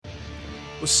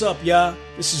What's up, y'all?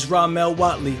 This is Ramel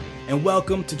Watley, and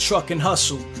welcome to Truck and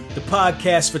Hustle, the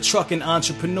podcast for trucking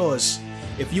entrepreneurs.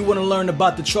 If you want to learn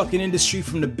about the trucking industry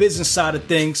from the business side of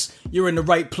things, you're in the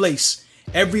right place.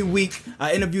 Every week,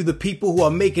 I interview the people who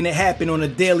are making it happen on a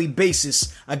daily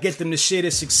basis. I get them to share their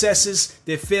successes,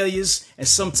 their failures, and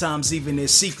sometimes even their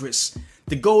secrets.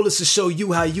 The goal is to show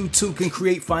you how you too can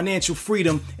create financial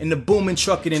freedom in the booming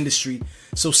trucking industry.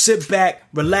 So sit back,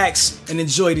 relax, and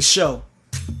enjoy the show.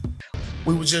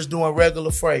 We were just doing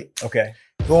regular freight. Okay.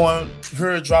 Going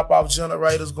here, drop off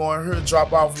generators, going here,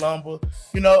 drop off lumber.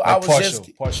 You know, Like I was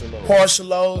partial load. partial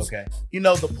loads. Okay. You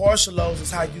know, the partial loads is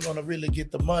how you're gonna really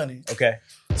get the money. Okay.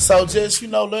 So just,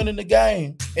 learning the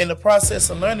game. In the process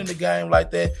of learning the game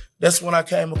like that, that's when I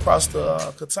came across the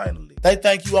container lease. They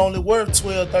think you only worth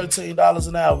 $12, $13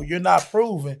 an hour. You're not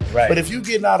proving. Right. But if you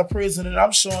getting out of prison and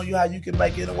I'm showing you how you can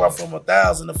make anywhere from $1,000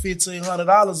 to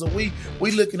 $1,500 a week,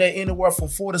 we looking at anywhere from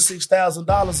 $4,000 to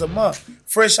 $6,000 a month.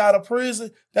 Fresh out of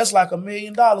prison, that's like $1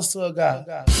 million to a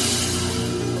guy.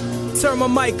 Turn my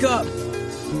mic up.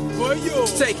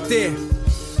 Take it there.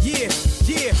 Yeah.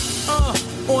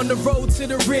 On the road to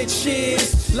the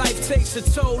riches. Life takes a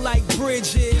toll like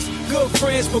bridges. Good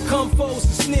friends become foes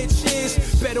and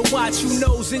snitches. Better watch who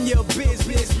knows in your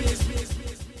business.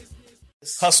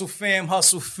 Hustle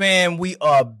fam, we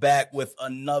are back with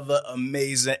another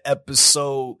amazing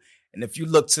episode. And if you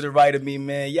look to the right of me,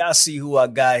 man, y'all see who I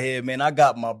got here, man. I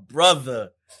got my brother,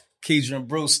 Keedron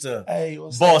Brewster. Hey,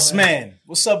 what's Boss up, man? man.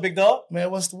 What's up, big dog?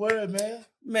 Man, what's the word, man?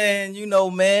 Man,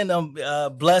 I'm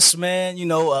blessed, man.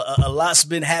 A lot's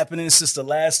been happening since the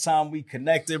last time we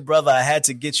connected, brother. I had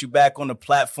to get you back on the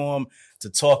platform to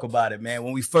talk about it, man.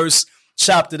 When we first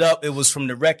chopped it up, it was from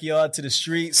the rec yard to the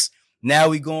streets. Now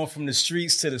we going from the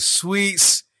streets to the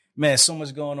suites. Man, so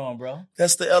much going on, bro.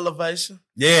 That's the elevation.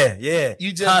 Yeah.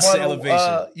 You just constant one of,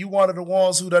 elevation. you one of the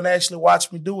ones who done actually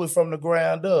watched me do it from the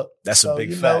ground up. That's a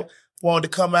big fact.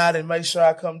 Wanted to come out and make sure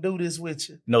I come do this with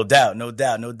you. No doubt.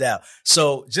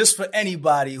 So just for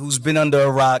anybody who's been under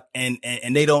a rock and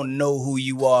they don't know who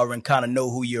you are and kind of know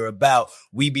who you're about,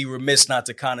 we be remiss not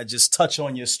to kind of just touch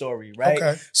on your story, right?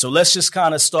 Okay. So let's just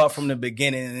kind of start from the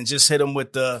beginning and just hit them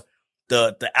with the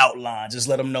outline. Just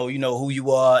let them know, who you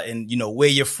are and, where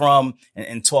you're from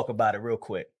and talk about it real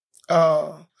quick.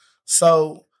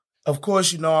 So, of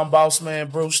course, I'm Boss Man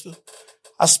Brewster.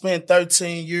 I spent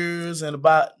 13 years and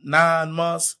about 9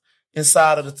 months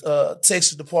inside of the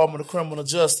Texas Department of Criminal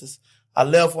Justice. I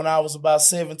left when I was about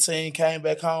 17, came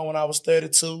back home when I was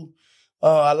 32.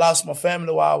 I lost my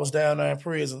family while I was down there in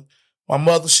prison. My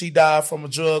mother, she died from a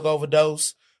drug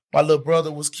overdose. My little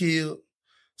brother was killed.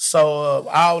 So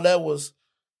all that was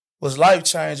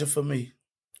life-changing for me.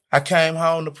 I came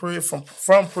home to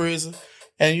from prison,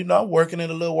 and, I'm working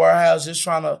in a little warehouse just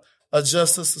trying to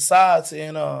adjust to society,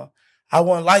 and I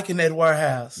wasn't liking that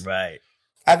warehouse. Right.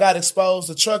 I got exposed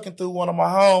to trucking through one of my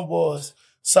homeboys.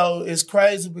 So it's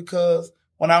crazy because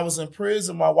when I was in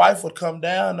prison, my wife would come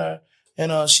down there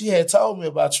and she had told me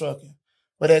about trucking.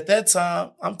 But at that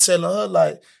time, I'm telling her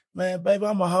like, man, baby,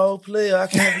 I'm a whole player. I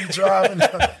can't be driving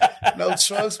no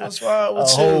trucks. What's wrong with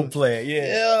you? A whole player, yeah.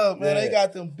 Yeah, man, They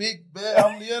got them big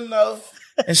bells,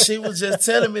 And she was just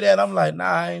telling me that. I'm like, nah,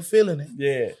 I ain't feeling it.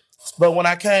 Yeah. But when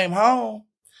I came home,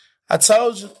 I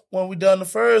told you when we done the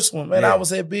first one, man, I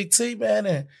was at Big T, man,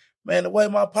 and man, the way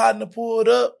my partner pulled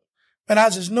up, man, I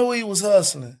just knew he was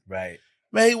hustling. Right.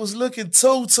 Man, he was looking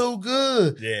too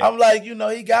good. Yeah. I'm like,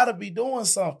 he got to be doing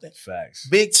something. Facts.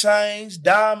 Big change,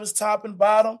 diamonds top and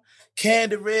bottom,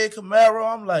 candy red Camaro.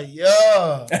 I'm like,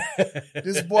 yeah,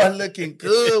 this boy looking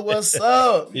good. What's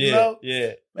up? Yeah.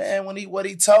 Man, what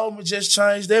he told me just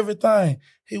changed everything.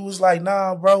 He was like,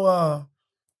 nah, bro, I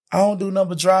don't do nothing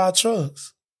but drive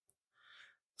trucks.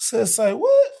 Say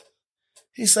what?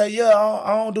 He said, yeah,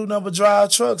 I don't do nothing but drive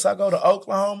trucks. I go to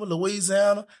Oklahoma,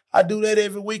 Louisiana. I do that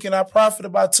every week and I profit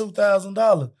about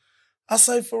 $2,000. I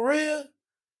say, for real?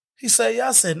 He said, yeah.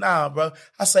 I said, nah, bro.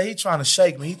 I say, he trying to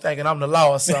shake me. He thinking I'm the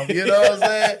law or something. You know what I'm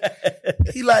saying?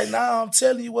 He like, nah, I'm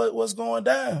telling you what's going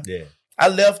down. Yeah. I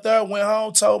left there, went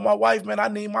home, told my wife, man, I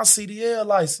need my CDL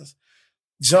license.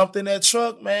 Jumped in that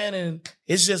truck, man, and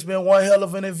it's just been one hell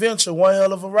of an adventure, one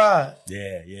hell of a ride.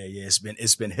 Yeah. It's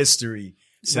been history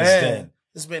since man, then.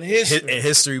 It's been history.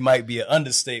 History might be an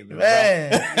understatement, man.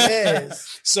 Bro.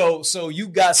 Yes. So you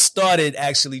got started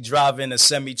actually driving a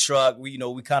semi truck. We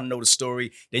kind of know the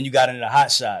story. Then you got into the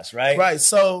hot shots, right? Right.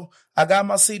 So I got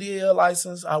my CDL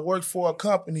license. I worked for a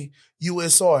company,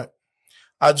 USArt.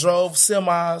 I drove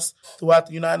semis throughout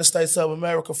the United States of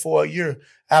America for a year.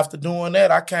 After doing that,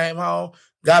 I came home,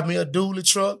 got me a dually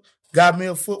truck, got me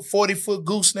a 40-foot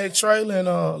gooseneck trailer,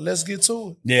 and let's get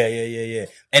to it. Yeah.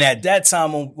 And at that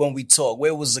time when we talked,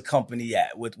 where was the company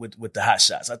at with the Hot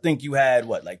Shots? I think you had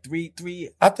what, like three?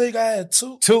 I think I had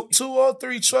two or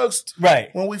three trucks. Right.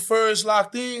 When we first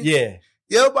locked in.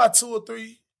 Yeah, about 2 or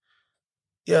 3.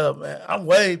 Yeah, man, I'm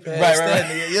way past that.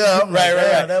 Right. Yeah, I'm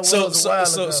right. That was so, a while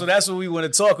so, ago. so that's what we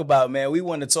want to talk about, man. We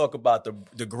want to talk about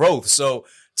the growth. So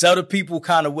tell the people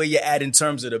kind of where you're at in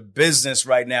terms of the business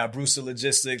right now, Brewster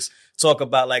Logistics. Talk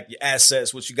about like your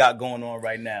assets, what you got going on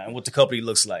right now, and what the company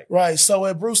looks like. Right. So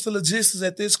at Brewster Logistics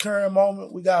at this current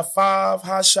moment, we got 5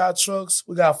 hot shot trucks.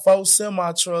 We got 4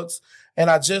 semi trucks. And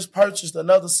I just purchased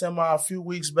another semi a few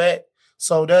weeks back.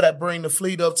 So that'll bring the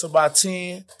fleet up to about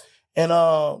 10. And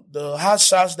the hot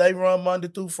shots, they run Monday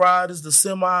through Fridays. The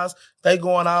semis, they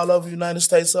going all over the United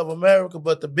States of America.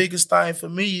 But the biggest thing for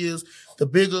me is the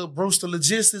bigger Brewster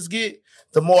Logistics get,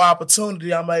 the more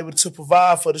opportunity I'm able to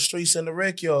provide for the streets and the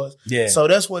rec yards. Yeah. So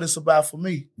that's what it's about for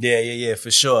me. Yeah,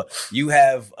 for sure. You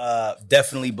have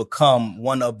definitely become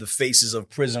one of the faces of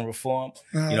prison reform.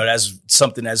 Uh-huh. You know, that's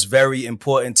something that's very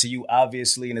important to you,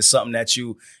 obviously, and it's something that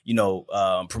you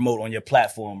promote on your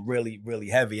platform really, really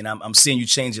heavy. And I'm seeing you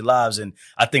change your lives, and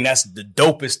I think that's the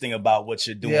dopest thing about what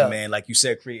you're doing, man. Like you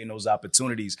said, creating those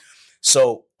opportunities.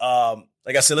 So,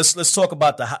 like I said, let's talk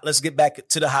about let's get back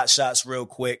to the Hot Shots real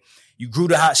quick. You grew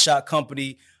the Hot Shot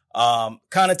company. Kind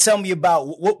of tell me about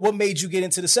what made you get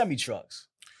into the semi trucks.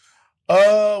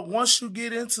 Once you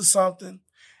get into something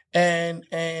and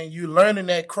you learning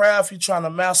that craft, you're trying to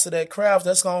master that craft,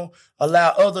 that's going to allow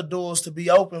other doors to be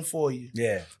open for you.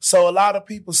 Yeah. So a lot of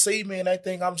people see me and they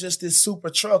think I'm just this super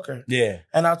trucker. Yeah.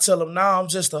 And I tell them, nah, I'm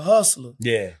just a hustler.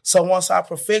 Yeah. So once I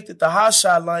perfected the hot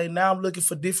shot lane, now I'm looking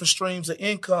for different streams of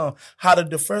income, how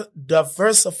to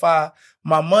diversify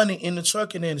my money in the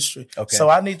trucking industry. Okay. So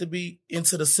I need to be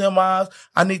into the semis.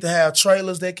 I need to have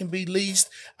trailers that can be leased.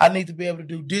 I need to be able to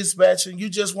do dispatching. You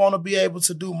just want to be able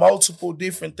to do multiple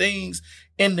different things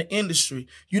in the industry.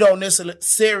 You don't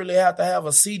necessarily have to have a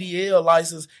CDL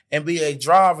license and be a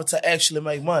driver to actually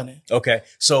make money. Okay.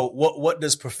 So what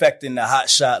does perfecting the hot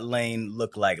shot lane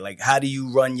look like? Like, how do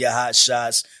you run your hot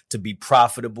shots to be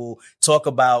profitable? Talk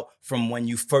about from when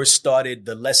you first started,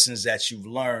 the lessons that you've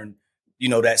learned,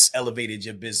 that's elevated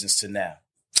your business to now.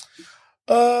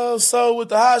 So with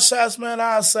the hot shots, man,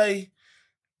 I say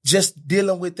just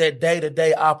dealing with that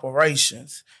day-to-day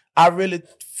operations. I really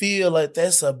feel like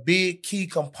that's a big key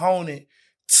component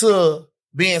to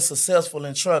being successful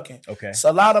in trucking. Okay. So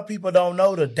a lot of people don't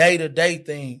know the day-to-day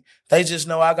thing. They just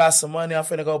know I got some money, I'm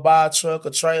finna go buy a truck,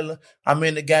 a trailer, I'm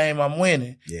in the game, I'm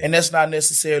winning. Yeah. And that's not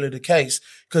necessarily the case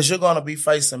because you're going to be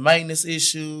facing maintenance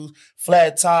issues,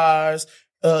 flat tires.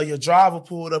 Your driver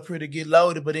pulled up here to get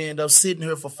loaded, but end up sitting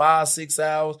here for 5-6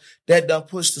 hours. That done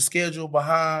pushed the schedule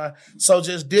behind. So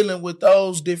just dealing with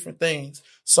those different things.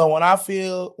 So when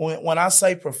I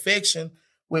say perfection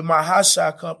with my hot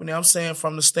shot company, I'm saying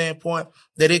from the standpoint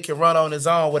that it can run on its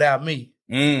own without me.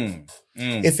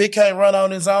 If it can't run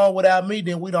on its own without me,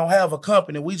 then we don't have a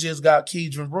company. We just got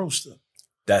Keidron Brewster.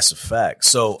 That's a fact.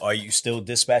 So are you still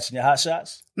dispatching your hot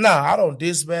shots? No, I don't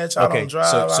dispatch. I don't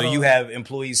drive. So you have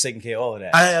employees taking care of all of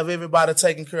that? I have everybody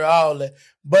taking care of all that.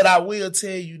 But I will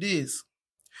tell you this.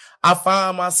 I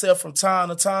find myself from time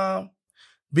to time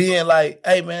being like,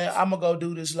 hey, man, I'm going to go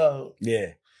do this load.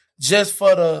 Yeah. Just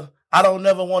I don't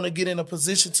never want to get in a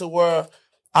position to where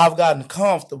I've gotten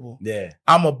comfortable. Yeah.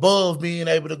 I'm above being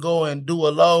able to go and do a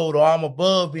load, or I'm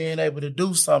above being able to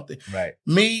do something. Right.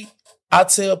 Me, I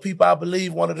tell people I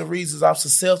believe one of the reasons I'm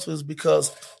successful is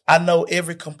because I know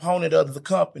every component of the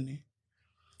company,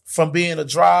 from being a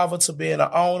driver to being an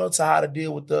owner to how to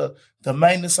deal with the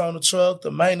maintenance on the truck,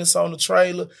 the maintenance on the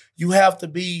trailer. You have to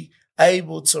be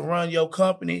able to run your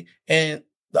company, and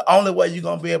the only way you're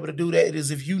going to be able to do that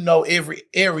is if you know every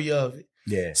area of it.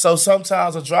 Yeah. So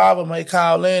sometimes a driver may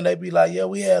call in, they be like, yeah,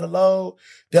 we had a load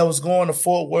that was going to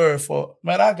Fort Worth for,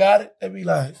 man, I got it. They be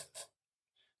like,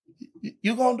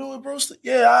 you gonna do it, Brewster?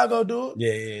 Yeah, I'll go do it.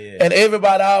 Yeah. And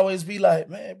everybody always be like,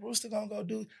 man, Brewster gonna go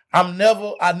do it. I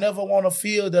never want to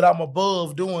feel that I'm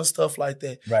above doing stuff like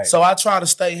that. Right. So I try to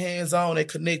stay hands-on and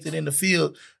connected in the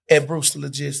field at Brewster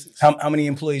Logistics. How many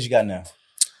employees you got now?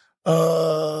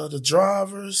 The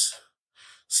drivers.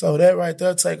 So that right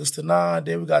there take us to 9.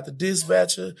 Then we got the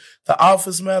dispatcher, the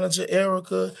office manager,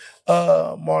 Erica,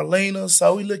 Marlena.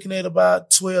 So we looking at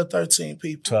about 12, 13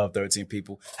 people. 12, 13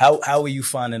 people. How are you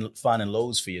finding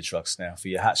loads for your trucks now, for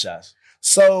your hot shots?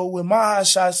 So with my hot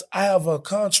shots, I have a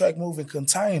contract moving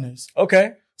containers.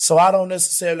 Okay. So I don't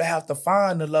necessarily have to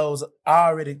find the loads. I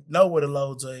already know where the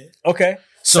loads are at. Okay.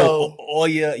 So all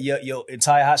your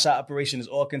entire hot shot operation is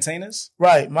all containers?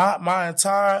 Right. My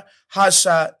entire hot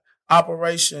shot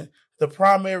operation, the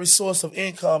primary source of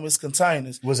income is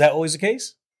containers. Was that always the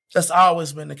case? That's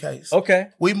always been the case. Okay.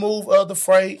 We move other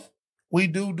freight. We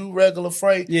do regular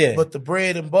freight. Yeah. But the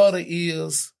bread and butter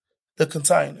is the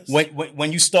containers.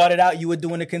 When you started out, you were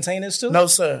doing the containers too? No,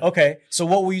 sir. Okay. So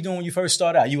what were you doing when you first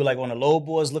started out? You were like on the load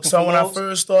boards looking for loads? So when I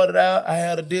first started out, I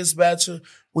had a dispatcher.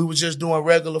 We were just doing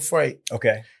regular freight.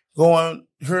 Okay. Going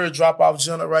here, drop off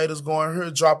generators, going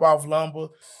here, drop off lumber.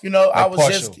 You know, Like I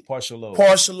was partial loads.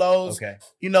 partial loads. Okay.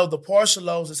 You know, the partial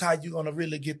loads is how you're going to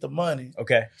really get the money.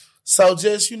 Okay. So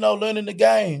just, learning the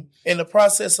game. In the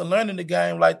process of learning the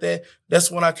game like that,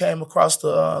 that's when I came across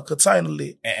the container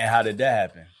lit. And how did that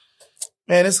happen?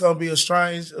 Man, it's going to be a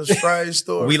strange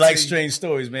story. We like strange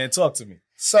stories, man. Talk to me.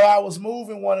 So I was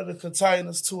moving one of the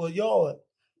containers to a yard.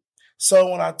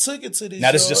 So when I took it to this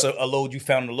Now, this yard, is just a load you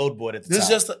found on the load board at the time. this is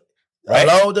just a Right?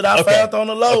 load that I Okay. found on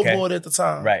the load Okay. board at the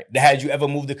time. Right. Had you ever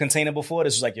moved a container before?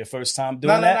 This was like your first time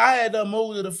doing No, that? I had to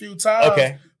move it a few times.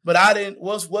 Okay. But I didn't,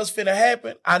 what's finna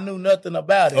happen, I knew nothing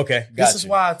about it. Okay, This got is you.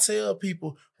 why I tell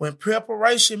people, when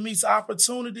preparation meets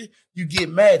opportunity, you get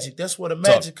magic. That's where the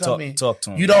magic come in. Talk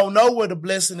to him. You don't know where the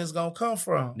blessing is going to come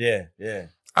from. Yeah, yeah.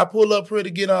 I pull up here to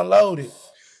get unloaded.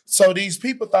 So these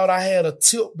people thought I had a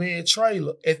tilt bed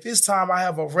trailer. At this time, I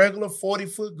have a regular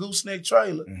 40-foot gooseneck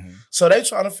trailer. Mm-hmm. So they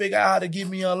trying to figure out how to get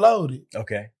me unloaded.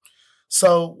 Okay.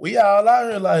 So we all out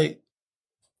here like,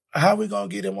 how we going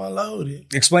to get him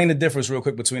unloaded? Explain the difference real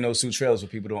quick between those two trailers for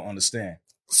people don't understand.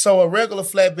 So a regular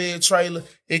flatbed trailer,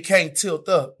 it can't tilt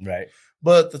up. Right.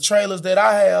 But the trailers that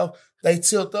I have, they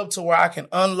tilt up to where I can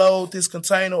unload this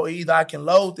container or either I can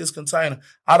load this container.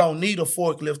 I don't need a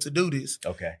forklift to do this.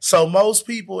 Okay. So most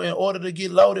people, in order to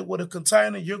get loaded with a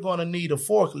container, you're going to need a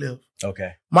forklift.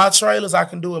 Okay. My trailers, I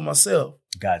can do it myself.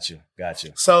 Got you.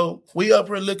 So we up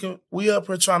here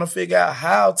trying to figure out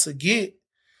how to get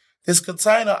this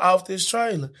container off this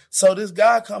trailer. So this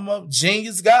guy come up,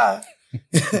 genius guy.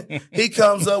 He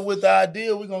comes up with the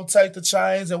idea, we're going to take the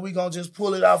chains and we're going to just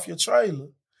pull it off your trailer.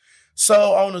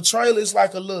 So on the trailer, it's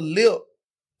like a little lip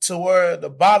to where the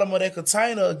bottom of that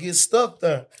container gets stuck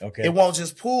there. Okay. It won't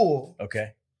just pull.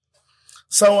 Okay.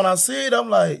 So when I see it, I'm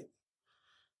like,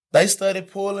 they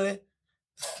started pulling it.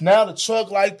 Now the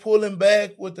truck like pulling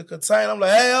back with the container. I'm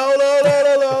like, hey, hold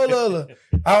on.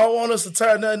 I don't want us to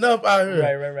turn nothing up out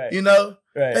here. Right. You know?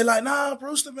 Right. They like, nah,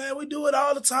 Brewster, man, we do it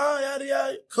all the time. Yada,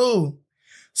 yada. Cool.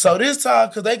 So this time,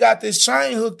 because they got this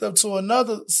chain hooked up to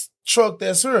another truck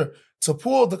that's here to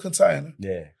pull the container.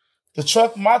 Yeah. The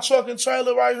truck, my truck and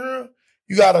trailer right here,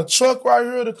 you got a truck right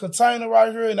here, the container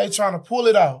right here, and they trying to pull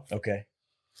it off. Okay.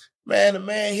 Man, the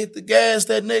man hit the gas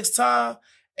that next time,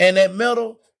 and that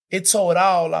metal, it tore it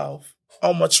all off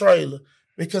on my trailer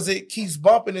because it keeps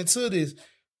bumping into this.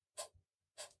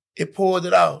 It pulled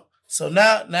it off. So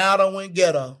now I done went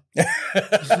ghetto.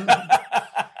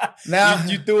 Now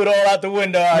you threw it all out the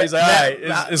window. He's like, all right,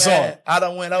 it's on. I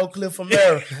done went Oak Cliff,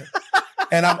 America.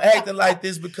 And I'm acting like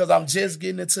this because I'm just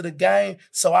getting into the game.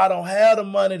 So I don't have the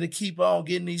money to keep on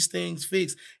getting these things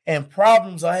fixed. And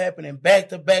problems are happening back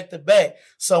to back to back.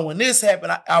 So when this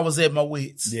happened, I was at my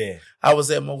wits. Yeah. I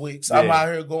was at my wits. Yeah. I'm out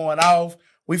here going off.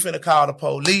 We finna call the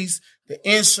police. The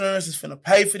insurance is finna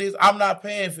pay for this. I'm not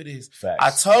paying for this.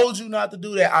 Facts. I told you not to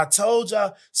do that. I told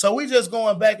y'all. So we just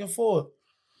going back and forth.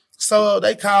 So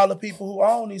they call the people who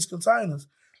own these containers.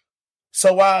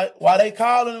 So while they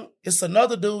calling him, it's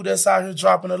another dude that's out here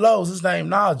dropping the loads. His name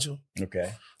Nigel.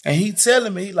 Okay. And he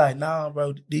telling me, he like, nah,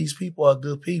 bro, these people are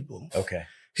good people. Okay.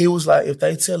 He was like, if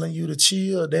they telling you to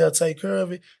chill, they'll take care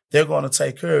of it. They're going to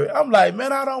take care of it. I'm like,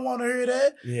 man, I don't want to hear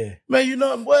that. Yeah. Man, you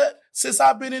know what? Since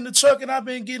I've been in the truck and I've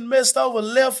been getting messed over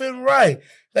left and right.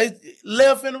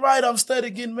 Left and right, I'm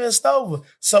steady getting messed over.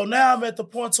 So now I'm at the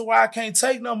point to where I can't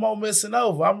take no more messing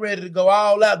over. I'm ready to go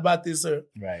all out about this here.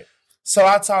 Right. So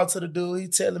I talked to the dude. He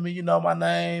telling me, my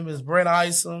name is Brent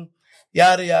Isom,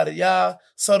 yada, yada, yada.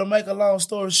 So to make a long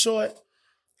story short,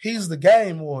 he's the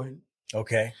game warden.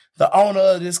 Okay. The owner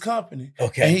of this company.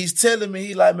 Okay. And he's telling me,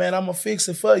 he like, man, I'm going to fix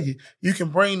it for you. You can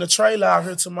bring the trailer out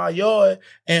here to my yard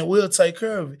and we'll take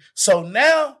care of it. So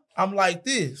now I'm like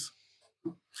this.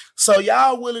 So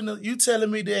y'all you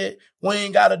telling me that we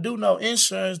ain't got to do no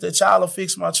insurance, that y'all will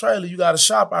fix my trailer. You got to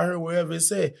shop out here wherever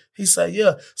it's at. He said,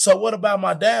 yeah. So what about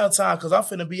my downtime? Because I'm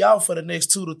finna be out for the next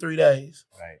 2 to 3 days.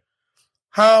 Right.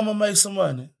 How I'm going to make some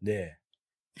money? Yeah.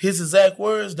 His exact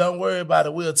words, don't worry about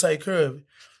it. We'll take care of it.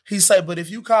 He said, but if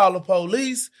you call the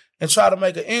police and try to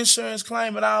make an insurance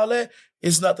claim and all that,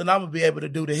 it's nothing I'm going to be able to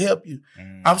do to help you.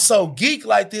 I'm so geek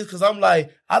like this because I'm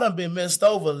like, I done been messed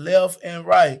over left and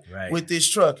right with this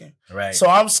trucking. Right. So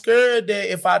I'm scared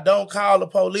that if I don't call the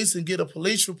police and get a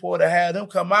police report and have them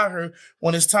come out here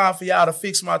when it's time for y'all to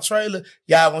fix my trailer,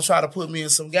 y'all going to try to put me in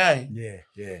some game.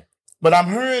 Yeah. But I'm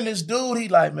hearing this dude, he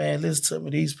like, man, listen to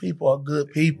me. These people are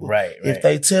good people. Right. If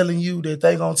they telling you that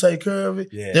they going to take care of it,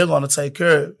 they're going to take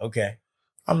care of it. Okay.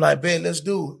 I'm like, man, let's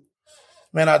do it.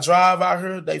 Man, I drive out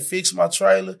here. They fixed my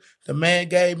trailer. The man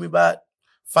gave me about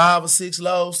 5 or 6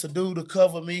 loads to do to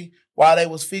cover me while they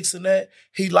was fixing that.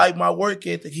 He liked my work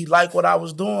ethic. He liked what I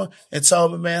was doing and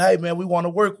told me, man, hey, man, we want to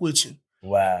work with you.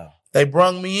 Wow. They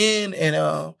brung me in,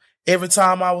 and every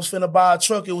time I was finna buy a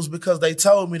truck, it was because they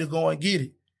told me to go and get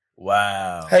it.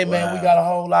 Wow. Hey, man, we got a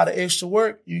whole lot of extra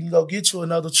work. You can go get you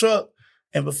another truck.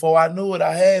 And before I knew it,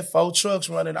 I had 4 trucks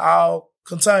running all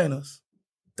containers.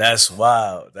 That's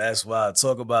wild. That's wild.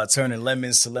 Talk about turning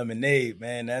lemons to lemonade,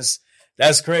 man. That's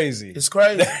crazy. It's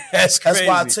crazy. That's crazy. That's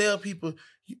why I tell people,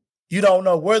 you don't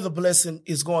know where the blessing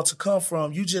is going to come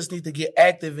from. You just need to get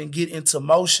active and get into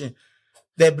motion.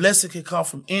 That blessing can come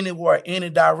from anywhere, any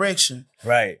direction.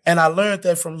 Right. And I learned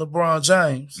that from LeBron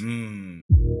James.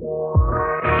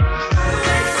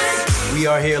 We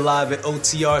are here live at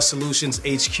OTR Solutions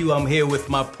HQ. I'm here with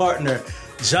my partner,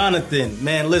 Jonathan.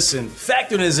 Man, listen,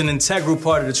 factoring is an integral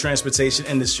part of the transportation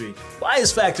industry. Why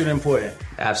is factoring important?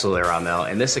 Absolutely, Ramel.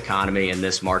 In this economy, in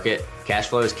this market, cash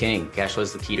flow is king. Cash flow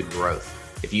is the key to growth.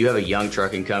 If you have a young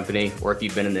trucking company, or if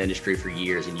you've been in the industry for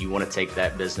years and you want to take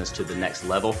that business to the next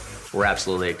level, we're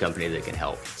absolutely a company that can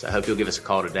help. So I hope you'll give us a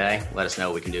call today. Let us know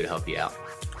what we can do to help you out.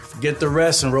 Get the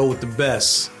rest and roll with the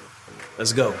best.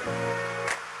 Let's go.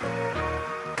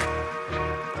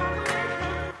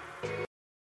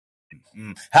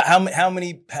 How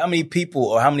many people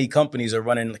or how many companies are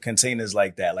running containers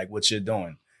like that? Like what you're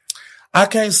doing? I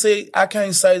can't say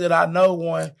that I know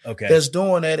one that's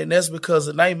doing that, and that's because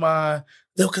in their mind,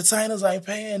 the containers ain't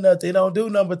paying nothing. They don't do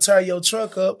nothing but tear your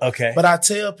truck up. Okay. But I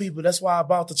tell people that's why I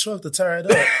bought the truck, to tear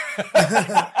it up.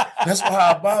 That's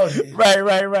why I bought it.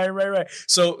 Right.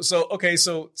 So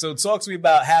talk to me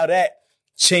about how that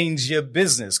changed your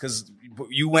business, because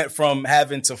you went from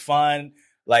having to find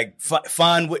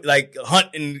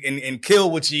hunt and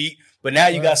kill what you eat, but now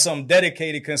you got something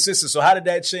dedicated, consistent. So how did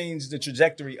that change the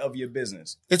trajectory of your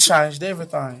business? It changed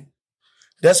everything.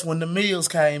 That's when the meals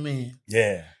came in.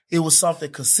 Yeah. It was something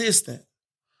consistent.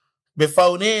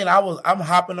 Before then, I'm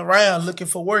hopping around looking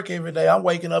for work every day. I'm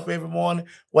waking up every morning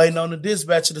waiting on the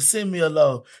dispatcher to send me a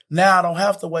load. Now I don't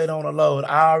have to wait on a load.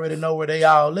 I already know where they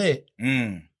all at.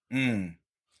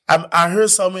 I heard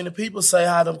so many people say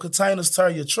how them containers tear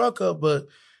your truck up, but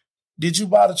did you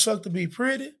buy the truck to be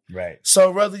pretty? Right.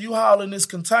 So whether you hauling this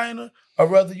container or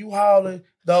whether you hauling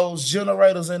those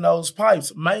generators and those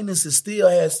pipes, maintenance still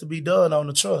has to be done on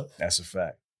the truck. That's a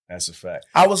fact.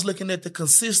 I was looking at the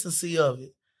consistency of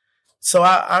it. So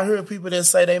I heard people that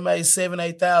say they made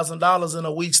 $7,000-8,000 in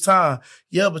a week's time.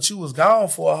 Yeah, but you was gone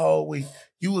for a whole week.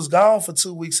 You was gone for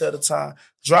 2 weeks at a time.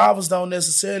 Drivers don't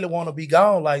necessarily want to be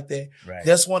gone like that. Right.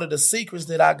 That's one of the secrets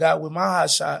that I got with my hot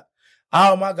shot.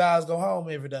 All my guys go home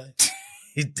every day.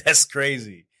 That's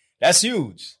crazy. That's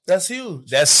huge. That's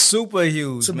huge. That's super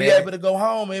huge, to man. be able to go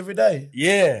home every day.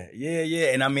 Yeah.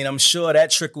 And I mean, I'm sure that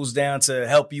trickles down to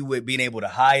help you with being able to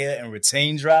hire and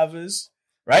retain drivers,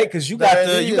 right? Because you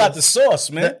got the sauce,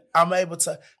 man. I'm able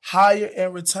to hire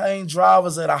and retain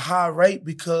drivers at a high rate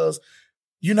because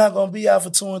you're not going to be out for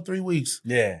 2 and 3 weeks.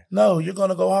 Yeah. No, you're going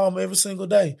to go home every single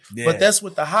day. Yeah. But that's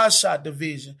with the hot shot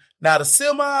division. Now, the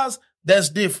semis, that's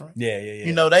different. Yeah.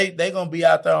 You know, they going to be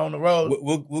out there on the road.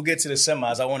 We'll get to the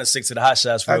semis. I want to stick to the hot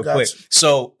shots real got quick. you.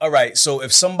 So, all right. So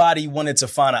if somebody wanted to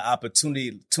find an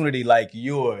opportunity like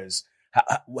yours,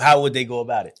 how would they go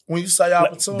about it? When you say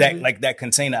opportunity. That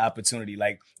container opportunity,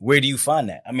 like where do you find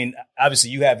that? I mean, obviously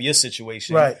you have your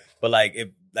situation. Right. But if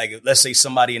let's say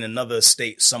somebody in another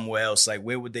state somewhere else, like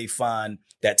where would they find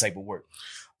that type of work?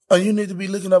 Oh, you need to be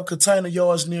looking up container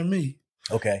yards near me.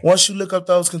 Okay. Once you look up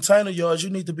those container yards, you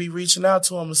need to be reaching out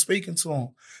to them and speaking to them.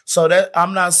 So that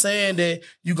I'm not saying that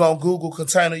you're going to Google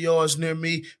container yards near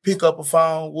me, pick up a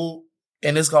phone, whoop,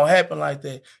 and it's going to happen like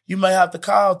that. You may have to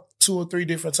call 2 or 3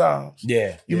 different times.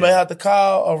 Yeah. You may have to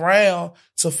call around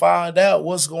to find out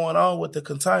what's going on with the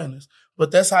containers. But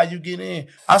that's how you get in.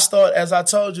 As I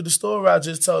told you, the story I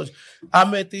just told you, I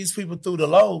met these people through the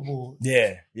load board.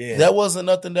 Yeah. That wasn't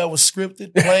nothing that was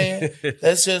scripted, planned.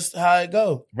 That's just how it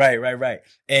go. Right.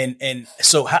 And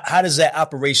so how does that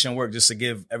operation work, just to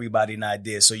give everybody an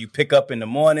idea? So you pick up in the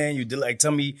morning,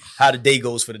 tell me how the day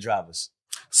goes for the drivers.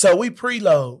 So we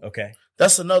preload. Okay.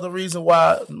 That's another reason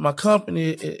why my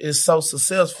company is so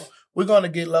successful. we're going to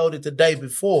get loaded the day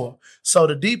before. So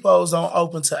the depots don't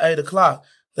open till 8 o'clock.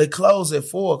 They close at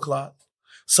 4 o'clock.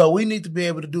 So we need to be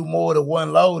able to do more than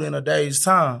one load in a day's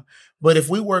time. But if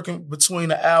we're working between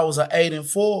the hours of 8 and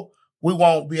 4, we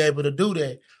won't be able to do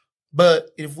that. But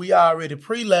if we already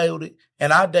preloaded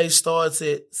and our day starts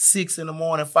at 6 in the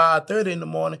morning, 5:30 in the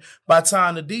morning, by the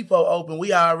time the depot open,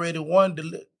 we already one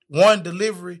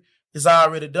delivery is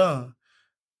already done.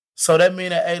 So that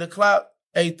means at 8 o'clock,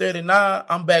 8:39,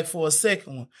 I'm back for a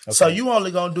second one. Okay. So you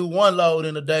only going to do one load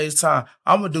in a day's time.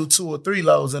 I'm going to do 2 or 3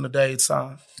 loads in a day's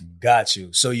time. Got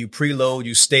you. So you preload,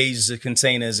 you stage the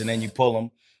containers, and then you pull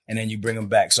them, and then you bring them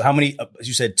back. So how many,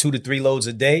 you said 2 to 3 loads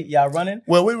a day y'all running?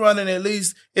 Well, we're running at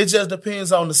least, it just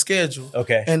depends on the schedule.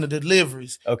 Okay. And the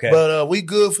deliveries. Okay. But we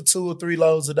good for 2 or 3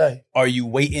 loads a day. Are you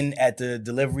waiting at the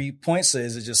delivery points, or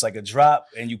is it just like a drop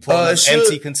and you pull an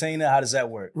empty container? How does that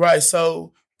work? Right.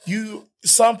 So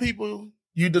some people,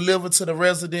 you deliver to the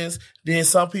residents. Then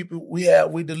some people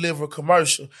we deliver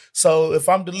commercial. So if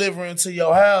I'm delivering to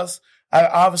your house, I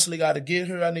obviously got to get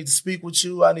here. I need to speak with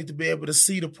you. I need to be able to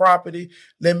see the property.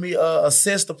 Let me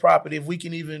assess the property if we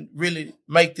can even really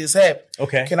make this happen.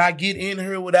 Okay. Can I get in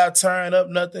here without tearing up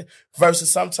nothing?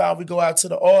 Versus sometimes we go out to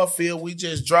the oil field, we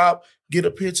just drop, get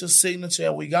a picture, signature,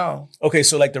 and we gone. Okay,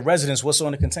 so like the residents, what's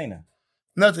on the container?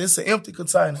 Nothing. It's an empty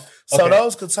container. So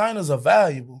those containers are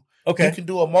valuable. Okay. You can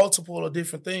do a multiple of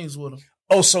different things with them.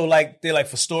 Oh, so like they're like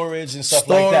for storage and stuff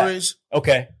like that? Storage.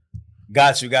 Okay.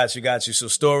 Got you. So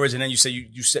storage, and then you say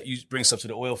you bring stuff to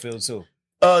the oil field too.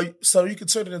 So you can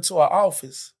turn it into an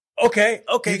office. Okay,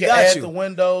 you can got add you. The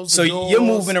windows. So the doors, you're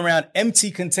moving around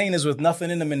empty containers with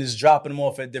nothing in them and just dropping them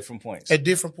off at different points. At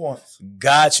different points.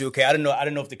 Got you. Okay, I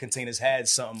didn't know if the containers had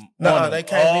something. No, they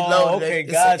can't be loaded. Okay,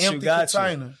 it's got an you. empty Got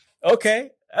container. you.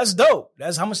 Okay, that's dope.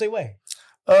 That's how much they weigh.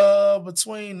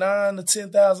 Between 9,000 to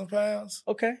 10,000 pounds.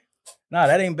 Okay, nah,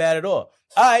 that ain't bad at all.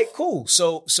 All right, cool.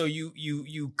 So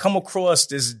you come across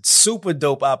this super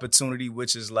dope opportunity,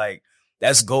 which is like,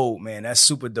 that's gold, man. That's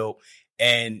super dope.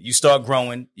 And you start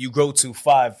growing. You grow to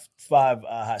five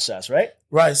hot shots, right?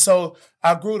 Right. So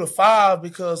I grew to 5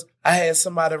 because I had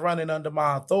somebody running under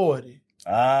my authority.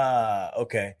 Ah,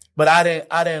 okay. But I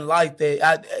didn't like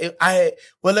that.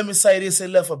 Let me say this, it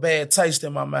left a bad taste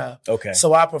in my mouth. Okay.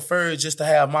 So I preferred just to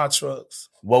have my trucks.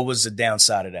 What was the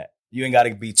downside of that? You ain't got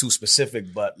to be too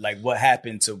specific, but like what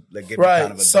happened to like give right.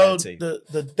 kind of a so bad taste?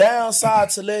 The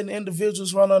downside to letting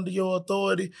individuals run under your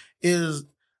authority is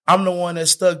I'm the one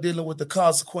that's stuck dealing with the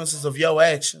consequences of your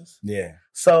actions. Yeah.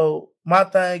 So my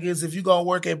thing is, if you're going to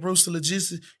work at Brewster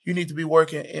Logistics, you need to be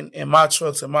working in my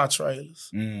trucks and my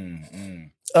trailers.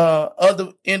 Other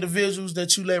individuals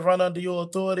that you let run under your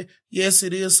authority, yes,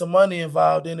 it is some money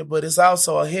involved in it, but it's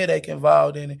also a headache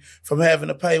involved in it, from having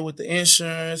to pay with the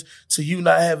insurance to you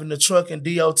not having the truck and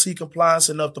DOT compliance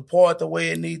enough to part the way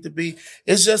it needs to be.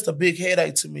 It's just a big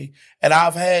headache to me. And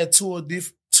I've had 2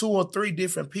 or 3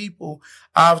 different people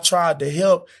I've tried to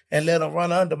help and let them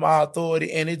run under my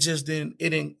authority, and it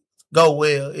didn't go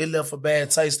well. It left a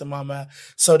bad taste in my mouth.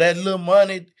 So that little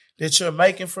money that you're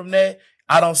making from that,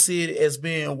 I don't see it as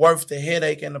being worth the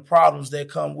headache and the problems that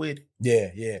come with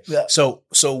it. Yeah. So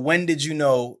when did you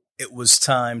know it was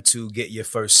time to get your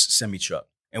first semi truck?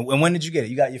 And when did you get it?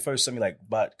 You got your first semi like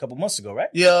about a couple months ago, right?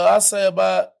 Yeah, I say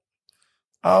about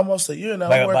almost a year now.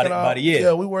 Like about a year.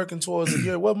 Yeah, we're working towards a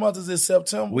year. What month is it?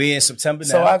 September? We in September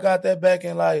now. So I got that back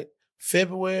in like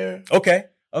February. Okay.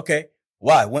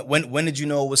 Why? When did you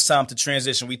know it was time to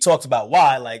transition? We talked about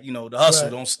why, like, you know, the hustle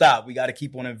don't stop. We got to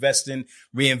keep on investing,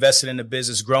 reinvesting in the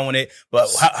business, growing it. But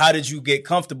how did you get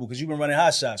comfortable? Because you've been running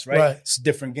hot shots, right? It's a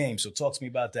different game. So talk to me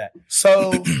about that.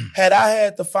 So had I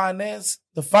had the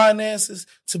finances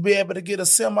to be able to get a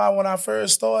semi when I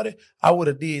first started, I would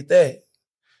have did that.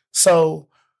 So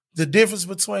the difference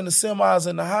between the semis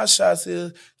and the hot shots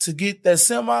is, to get that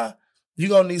semi, you're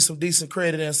going to need some decent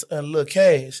credit and a little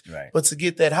cash. Right. But to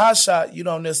get that hot shot, you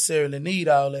don't necessarily need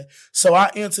all that. So I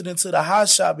entered into the hot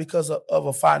shot because of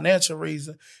a financial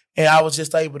reason, and I was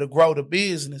just able to grow the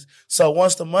business. So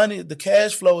once the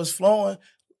cash flow is flowing,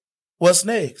 what's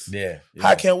next? Yeah.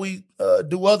 How can we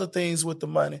do other things with the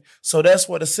money? So that's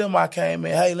where the semi came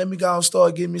in. Hey, let me go and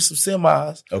start getting me some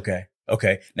semis.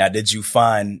 Okay. Now, did you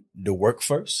find the work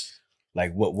first?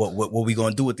 Like what we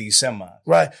gonna do with these semis?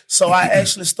 Right. So I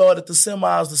actually started the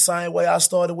semis the same way I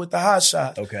started with the hot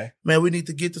shot. Okay. Man, we need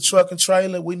to get the truck and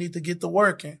trailer. We need to get the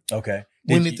working. Okay.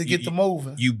 We need to get the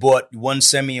moving. You bought one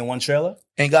semi and one trailer?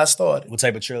 And got started. What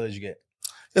type of trailer did you get?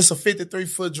 It's a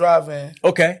 53-foot dry van.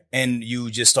 Okay. And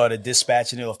you just started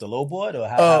dispatching it off the low board, or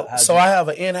how I have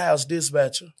an in-house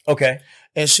dispatcher. Okay.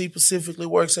 And she specifically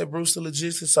works at Brewster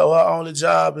Logistics. So her only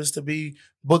job is to be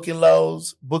booking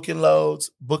loads.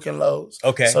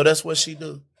 Okay. So that's what she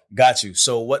do. Got you.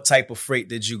 So what type of freight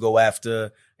did you go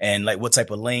after? And like what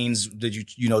type of lanes did you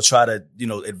try to,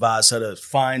 advise her to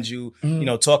find you,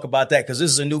 talk about that? Cause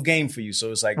this is a new game for you.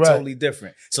 So it's like totally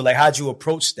different. So like, how'd you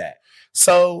approach that?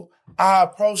 So I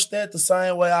approached that the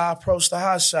same way I approached the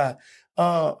hot shot.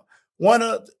 One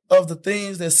of the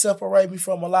things that separate me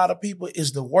from a lot of people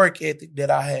is the work ethic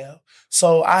that I have.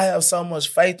 So I have so much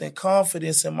faith and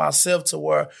confidence in myself to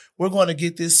where we're going to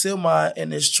get this semi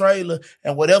and this trailer,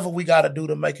 and whatever we got to do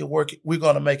to make it work, we're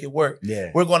going to make it work.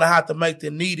 Yeah. We're going to have to make the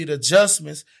needed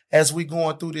adjustments as we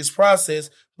going through this process.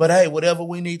 But hey, whatever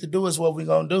we need to do is what we're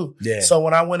going to do. Yeah. So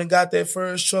when I went and got that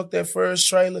first truck, that first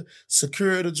trailer,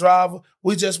 secured the driver,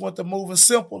 we just went to moving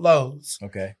simple loads.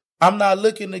 Okay. I'm not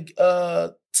looking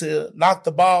to knock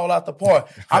the ball out the park.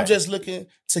 Right. I'm just looking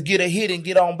to get a hit and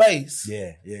get on base.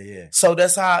 Yeah. So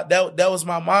that's how that was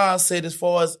my mindset as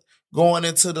far as going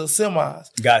into the semis.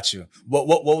 Got you.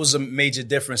 What was the major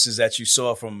differences that you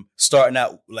saw from starting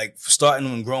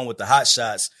and growing with the hot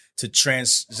shots to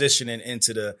transitioning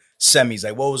into the semis?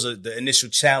 Like, what was the initial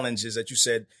challenges that you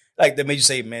said, like, that made you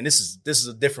say, man, this is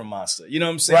a different monster? You know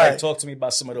what I'm saying? Right. Like, talk to me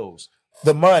about some of those.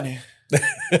 The money.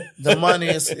 The money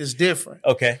is different.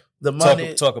 Okay. The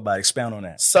money. Talk about it. Expound on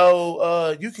that.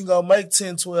 So you can go make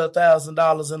 $10,000,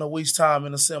 $12,000 in a week's time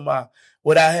in a semi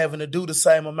without having to do the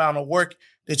same amount of work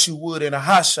that you would in a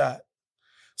hot shot.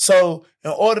 So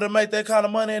in order to make that kind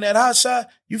of money in that hot shot,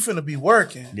 you finna be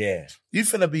working. Yeah. You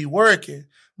finna be working.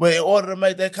 But in order to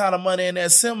make that kind of money in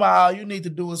that semi, all you need to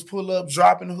do is pull up,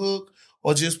 drop and hook,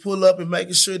 or just pull up and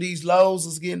making sure these loads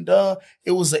is getting done.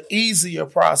 It was an easier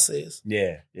process.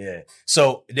 Yeah.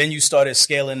 So then you started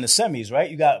scaling the semis, right?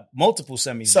 You got multiple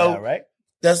semis now, right?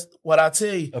 That's what I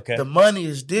tell you. Okay. The money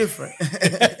is different.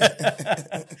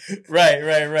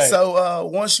 Right. So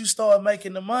once you start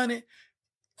making the money,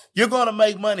 you're going to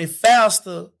make money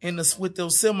faster with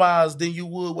those semis than you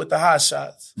would with the hot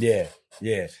shots. Yeah.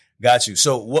 Got you.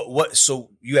 So so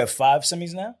you have 5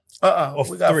 semis now?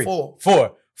 We got 3?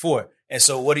 4. And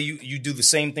so what do you do the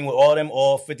same thing with all them,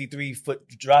 all 53-foot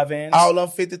dry vans? All them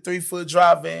 53-foot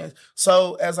dry vans.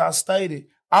 So as I stated,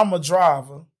 I'm a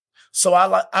driver. So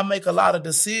I make a lot of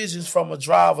decisions from a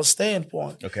driver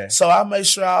standpoint. Okay. So I make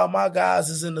sure all my guys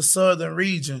is in the southern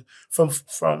region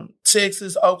from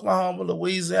Texas, Oklahoma,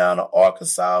 Louisiana,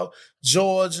 Arkansas,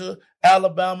 Georgia,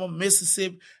 Alabama,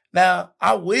 Mississippi. Now,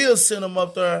 I will send them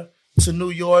up there to New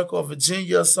York or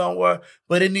Virginia or somewhere,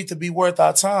 but it needs to be worth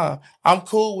our time. I'm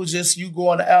cool with just you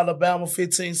going to Alabama,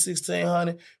 15,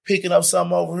 1600, picking up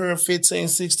something over here, 15,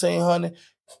 1600,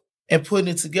 and putting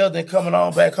it together and coming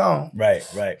on back home. Right.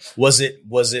 Was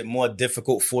it more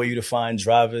difficult for you to find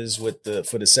drivers for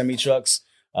the semi trucks?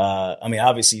 I mean,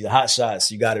 obviously the hot shots,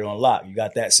 you got it on lock. You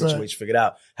got that situation figured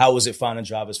out. How was it finding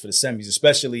drivers for the semis,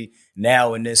 especially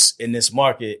now in this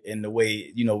market, in the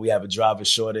way, we have a driver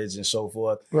shortage and so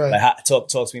forth. Right. Like, talk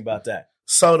to me about that.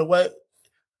 So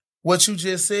what you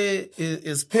just said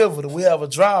is pivotal. We have a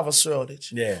driver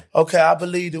shortage. Yeah. Okay, I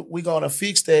believe that we're going to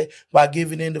fix that by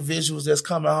giving individuals that's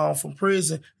coming home from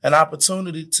prison an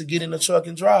opportunity to get in the truck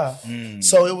and drive.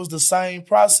 So it was the same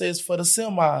process for the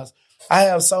semis. I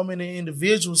have so many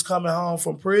individuals coming home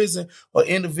from prison or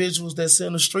individuals that's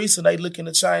in the streets and they looking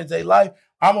to change their life.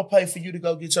 I'm going to pay for you to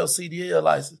go get your CDL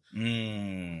license.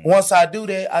 Once I do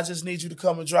that, I just need you to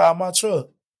come and drive my truck.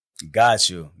 Got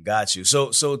you.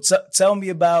 So tell me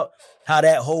about how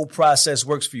that whole process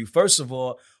works for you. First of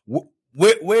all,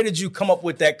 where did you come up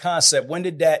with that concept? When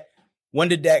did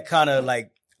that kind of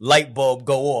like light bulb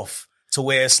go off to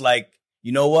where it's like,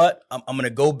 you know what? I'm going to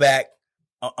go back.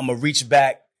 I'm going to reach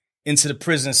back into the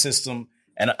prison system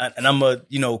and I'm going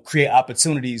to, create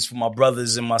opportunities for my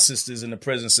brothers and my sisters in the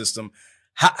prison system.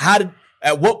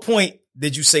 At what point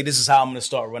did you say, this is how I'm going to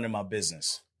start running my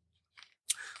business?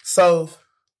 So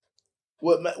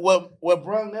what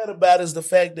brought that about is the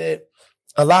fact that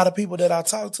a lot of people that I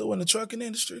talk to in the trucking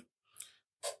industry,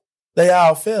 they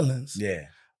all felons. Yeah.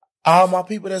 All my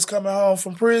people that's coming home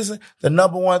from prison, the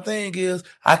number one thing is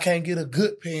I can't get a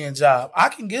good paying job. I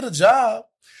can get a job,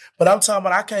 but I'm talking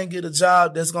about I can't get a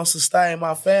job that's going to sustain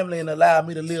my family and allow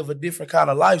me to live a different kind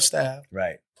of lifestyle.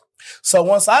 Right. So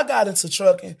once I got into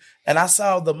trucking and I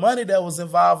saw the money that was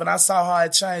involved and I saw how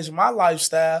it changed my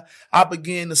lifestyle, I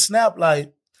began to snap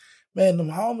like, man, them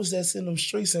homeless that's in them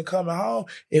streets and coming home,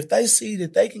 if they see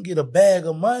that they can get a bag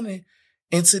of money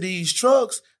into these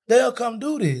trucks, they'll come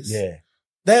do this. Yeah.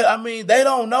 They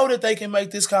don't know that they can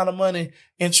make this kind of money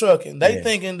in trucking. They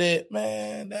thinking that,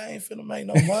 man, they ain't finna make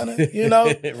no money, you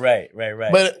know? Right.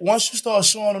 But once you start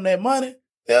showing them that money,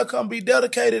 they'll come be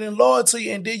dedicated and loyal to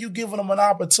you, and then you giving them an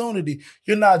opportunity.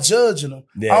 You're not judging them.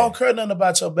 Yeah. I don't care nothing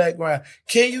about your background.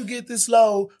 Can you get this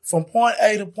load from point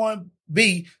A to point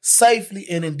B safely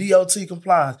and in DOT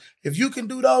compliance? If you can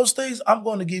do those things, I'm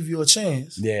going to give you a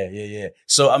chance. Yeah.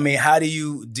 So, I mean, how do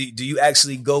you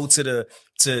actually go to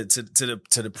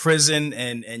the prison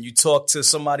and you talk to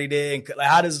somebody there? And like,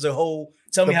 how does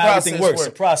tell me how everything works,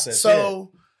 the process.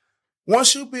 So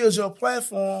once you build your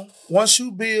platform, once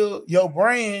you build your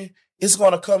brand, it's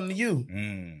going to come to you.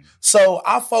 So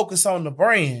I focus on the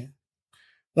brand.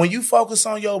 When you focus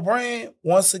on your brand,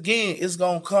 once again, it's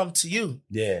going to come to you.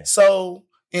 Yeah. So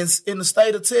in the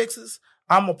state of Texas,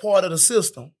 I'm a part of the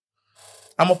system.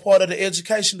 I'm a part of the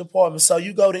education department. So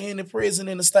you go to any prison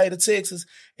in the state of Texas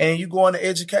and you go in the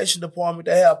education department,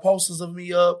 they have posters of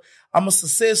me up. I'm a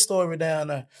success story down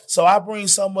there. So I bring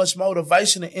so much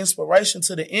motivation and inspiration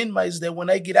to the inmates that when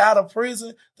they get out of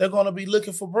prison, they're going to be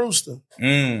looking for Brewster.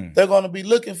 They're going to be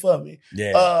looking for me.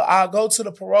 Yeah. I go to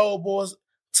the parole boards,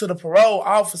 to the parole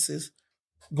offices,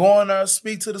 go in there,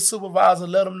 speak to the supervisor,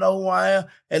 let them know who I am,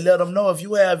 and let them know if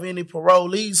you have any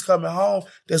parolees coming home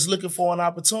that's looking for an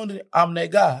opportunity, I'm that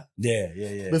guy.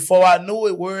 Yeah. Before I knew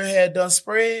it, word had done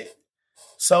spread.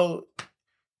 So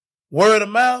word of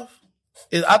mouth,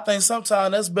 I think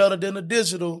sometimes that's better than the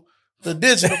digital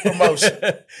promotion.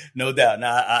 No doubt. No,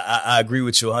 I agree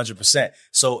with you 100%.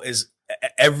 So is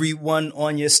everyone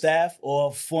on your staff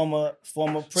or former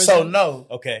prison? So no.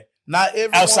 Okay. Not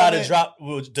everyone. Outside of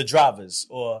the drivers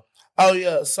or? Oh,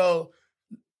 yeah. So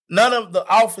none of the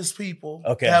office people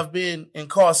have been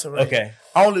incarcerated. Okay.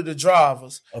 Only the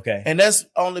drivers. Okay. And that's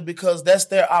only because that's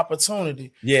their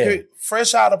opportunity. Yeah.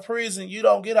 Fresh out of prison, you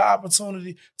don't get an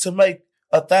opportunity to make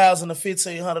 $1,000 to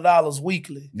 $1,500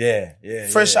 weekly. Yeah.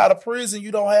 Fresh out of prison,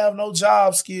 you don't have no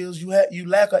job skills. You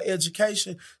lack an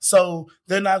education, so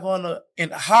they're not going to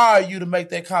hire you to make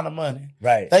that kind of money.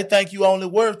 Right. They think you only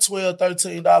worth $12,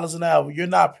 $13 an hour. You're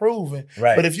not proven.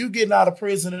 Right. But if you getting out of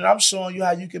prison, and I'm showing you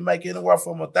how you can make anywhere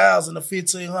from $1,000 to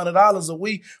 $1,500 a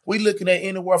week, we looking at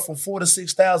anywhere from $4,000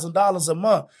 to $6,000 a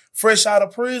month. Fresh out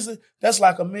of prison, that's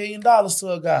like $1 million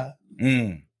to a guy.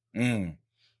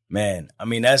 Man, I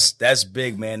mean, that's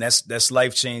big, man. That's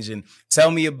life-changing.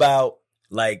 Tell me about,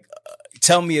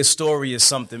 tell me a story or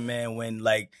something, man, when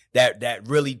like that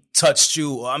really touched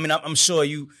you. I mean, I'm sure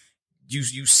you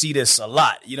see this a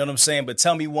lot, you know what I'm saying? But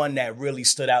tell me one that really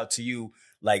stood out to you,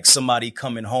 like somebody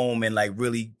coming home and like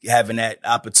really having that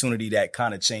opportunity that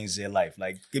kind of changed their life.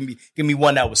 Like give me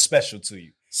one that was special to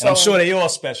you. So, I'm sure they all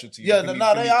special to you. Yeah,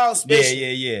 they all special.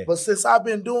 Yeah. But since I've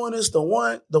been doing this, the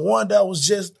one that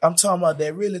was I'm talking about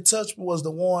that really touched me was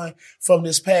the one from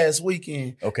this past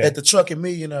weekend at the Trucking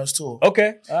Millionaires Tour.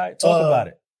 Okay. All right. Talk about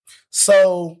it.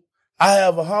 So I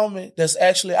have a homie that's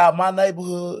actually out my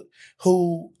neighborhood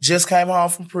who just came home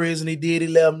from prison. He did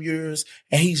 11 years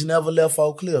and he's never left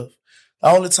Oak Cliff. The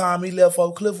only time he left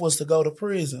Oak Cliff was to go to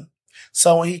prison.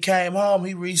 So when he came home,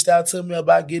 he reached out to me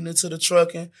about getting into the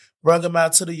trucking, bring him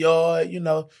out to the yard,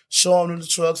 show him the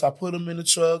trucks. I put him in the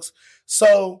trucks.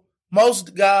 So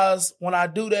most guys, when I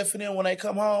do that for them, when they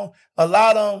come home, a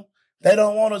lot of them, they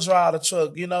don't want to drive the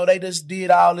truck. They just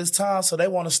did all this time, so they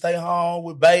want to stay home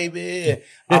with baby and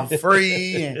I'm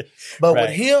free. But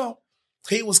with him,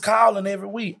 he was calling every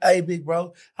week. Hey, big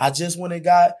bro, I just went and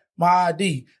got my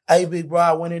ID. Hey, big bro,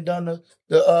 I went and done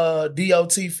the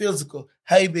DOT physical.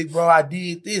 Hey, big bro, I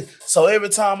did this. So every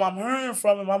time I'm hearing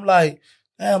from him, I'm like,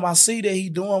 damn, I see that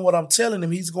he's doing what I'm telling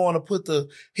him. He's going to put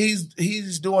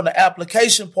he's doing the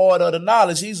application part of the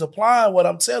knowledge. He's applying what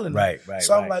I'm telling him. Right.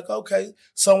 So I'm like, okay.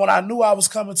 So when I knew I was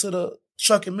coming to the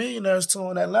Trucking Millionaires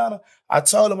Tour in Atlanta, I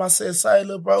told him, I said, say,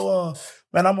 little bro,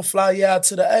 man, I'm going to fly you out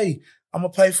to the A. I'm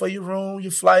going to pay for your room,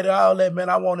 your flight, and all that, man.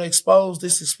 I want to expose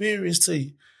this experience to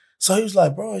you. So he was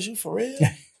like, bro, is you for real?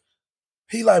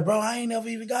 He like, bro, I ain't never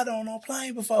even got on no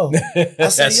plane before. I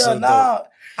said, yeah, nah,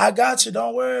 I got you.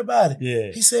 Don't worry about it.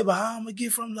 Yeah. He said, but how I'm going to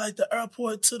get from like the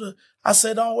airport to the, I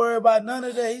said, don't worry about none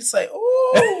of that. He said,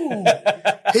 ooh.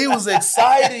 He was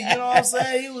excited. You know what I'm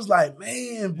saying? He was like,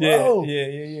 man, bro.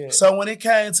 Yeah. So when it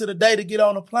came to the day to get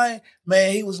on the plane,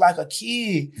 man, he was like a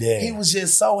kid. Yeah. He was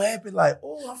just so happy, like,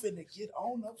 oh, I'm finna get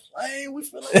on the plane. We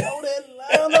finna go to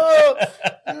Atlanta.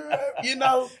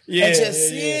 And just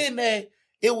seeing that,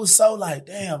 it was so like,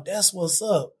 damn, that's what's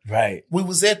up. Right. We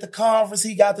was at the conference.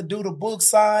 He got to do the book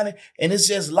signing, and it's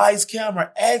just lights,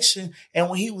 camera, action. And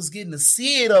when he was getting to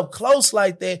see it up close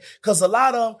like that, because a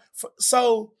lot of them,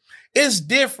 so it's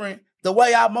different. The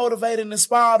way I motivate and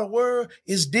inspire the world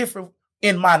is different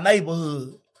in my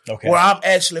neighborhood. Okay. Where I'm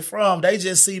actually from. They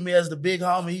just see me as the big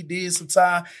homie. He did some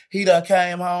time. He done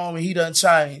came home and he done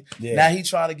changed. Yeah. Now he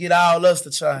trying to get all us to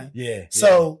change. Yeah.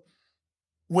 So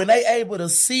when they able to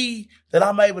see that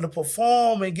I'm able to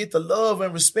perform and get the love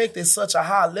and respect at such a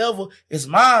high level, it's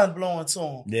mind blowing to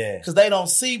them. Yeah. Because they don't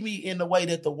see me in the way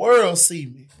that the world see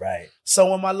me. Right.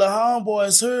 So when my little homeboy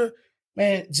is here,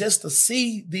 man, just to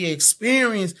see the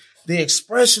experience, the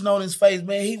expression on his face,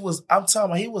 man, he was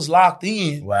locked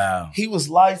in. Wow. He was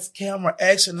lights, camera,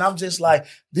 action. And I'm just like,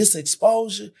 this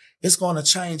exposure, it's going to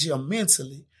change him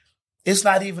mentally. It's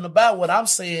not even about what I'm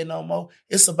saying no more.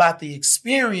 It's about the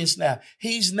experience now.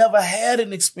 He's never had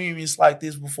an experience like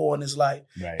this before in his life.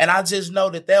 Right. And I just know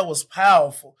that was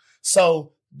powerful.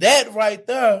 So that right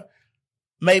there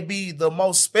may be the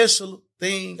most special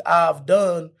thing I've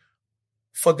done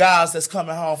for guys that's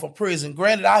coming home from prison.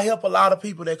 Granted, I help a lot of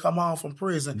people that come home from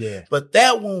prison. Yeah. But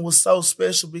that one was so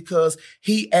special because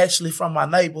he actually from my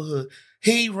neighborhood.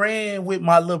 He ran with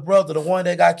my little brother, the one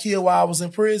that got killed while I was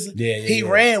in prison. He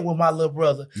ran with my little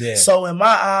brother. Yeah. So in my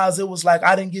eyes, it was like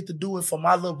I didn't get to do it for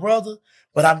my little brother,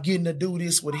 but I'm getting to do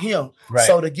this with him. Right.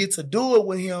 So to get to do it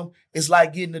with him is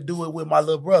like getting to do it with my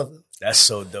little brother. That's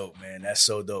so dope, man. That's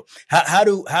so dope. How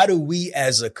do we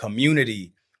as a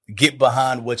community get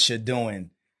behind what you're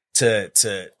doing to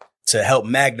help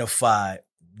magnify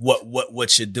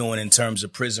what you're doing in terms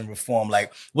of prison reform?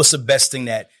 Like, what's the best thing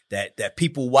that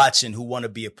people watching who want to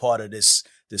be a part of this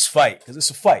fight? Because it's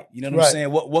a fight. You know what I'm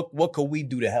saying? What could we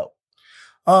do to help?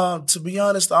 To be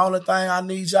honest, the only thing I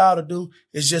need y'all to do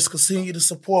is just continue to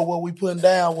support what we putting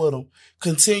down with them.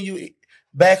 Continue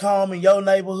back home in your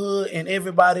neighborhood and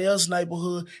everybody else's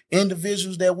neighborhood,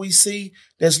 individuals that we see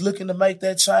that's looking to make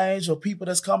that change or people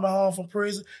that's coming home from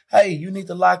prison. Hey, you need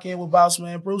to lock in with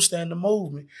Bossman Brewster and the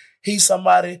movement. He's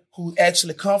somebody who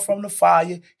actually come from the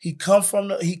fire. He come from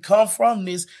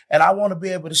this, and I want to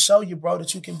be able to show you, bro,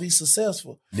 that you can be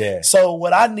successful. Yeah. So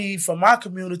what I need from my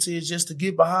community is just to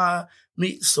get behind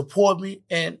me, support me,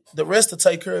 and the rest to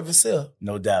take care of itself.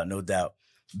 No doubt, no doubt.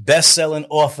 Best-selling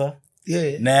author.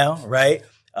 Yeah. Now, right?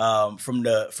 From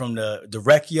the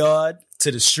rec yard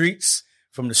to the streets,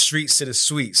 from the streets to the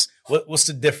suites. What's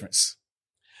the difference?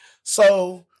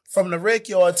 So from the rec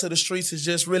yard to the streets is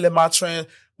just really my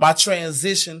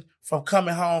transition from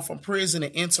coming home from prison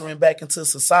and entering back into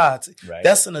society. Right.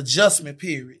 That's an adjustment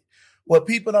period. What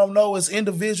people don't know is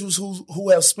individuals who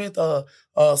have spent a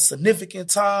significant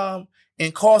time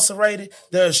incarcerated,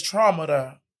 there's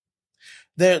trauma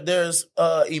there. There's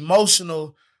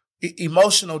emotional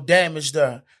damage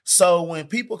there. So when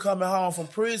people coming home from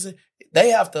prison, they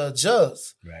have to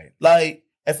adjust. Right. Like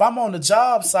if I'm on the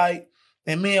job site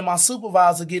and me and my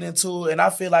supervisor get into it and I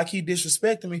feel like he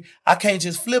disrespecting me, I can't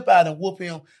just flip out and whoop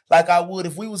him like I would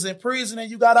if we was in prison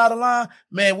and you got out of line.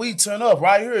 Man, we turn up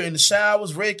right here in the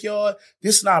showers, rec yard.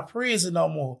 This is not prison no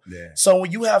more. Yeah. So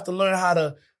when you have to learn how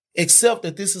to accept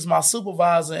that this is my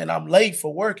supervisor and I'm late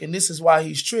for work and this is why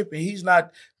he's tripping. He's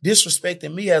not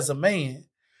disrespecting me as a man.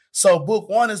 So book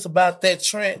one is about that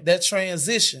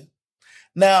transition.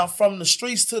 Now, from the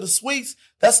streets to the suites,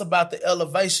 that's about the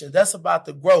elevation. That's about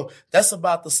the growth. That's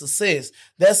about the success.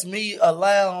 That's me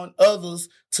allowing others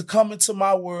to come into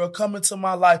my world, come into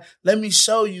my life. Let me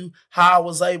show you how I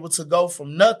was able to go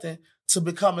from nothing to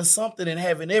becoming something and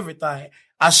having everything.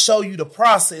 I show you the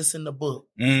process in the book.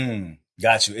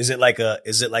 Got you. Is it like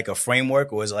a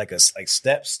framework or is it like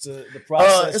steps to the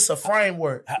process? It's a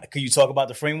framework. Can you talk about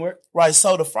the framework? Right.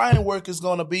 So the framework is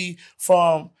going to be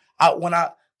from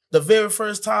the very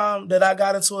first time that I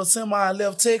got into a semi and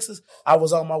left Texas, I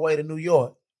was on my way to New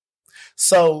York.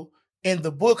 So in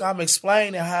the book, I'm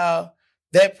explaining how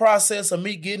that process of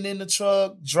me getting in the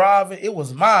truck, driving, it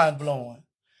was mind blowing.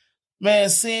 Man,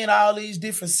 seeing all these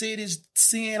different cities,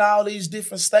 seeing all these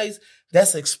different states,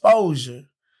 that's exposure.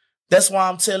 That's why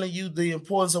I'm telling you the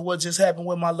importance of what just happened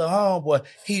with my little homeboy.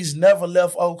 He's never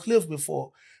left Oak Cliff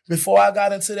before. Before I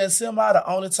got into that semi, the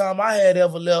only time I had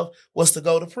ever left was to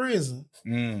go to prison.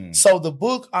 So the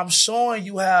book, I'm showing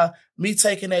you how me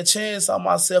taking that chance on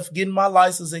myself, getting my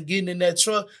license and getting in that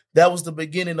truck, that was the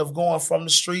beginning of going from the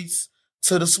streets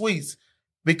to the suites.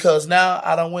 Because now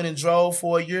I done went and drove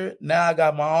for a year. Now I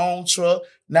got my own truck.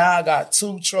 Now I got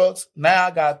 2 trucks. Now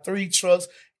I got 3 trucks.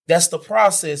 That's the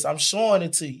process. I'm showing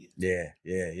it to you.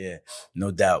 Yeah. No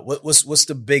doubt. What's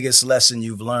the biggest lesson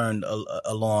you've learned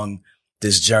along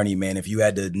this journey, man? If you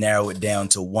had to narrow it down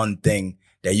to one thing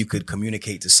that you could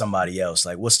communicate to somebody else,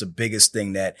 like what's the biggest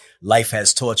thing that life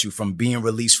has taught you from being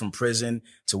released from prison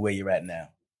to where you're at now?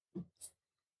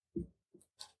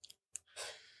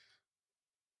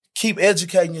 Keep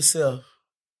educating yourself.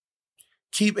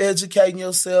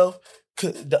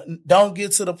 don't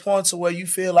get to the point to where you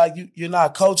feel like you're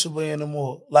not coachable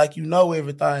anymore, like you know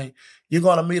everything. You're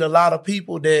going to meet a lot of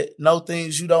people that know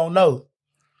things you don't know.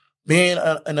 Being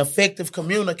an effective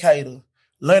communicator,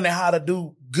 learning how to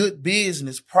do good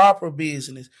business, proper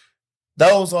business.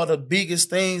 Those are the biggest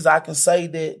things I can say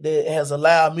that has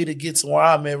allowed me to get to where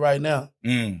I'm at right now.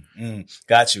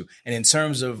 Got you. And in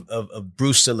terms of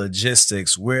Brewster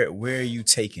Logistics, where are you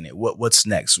taking it? What's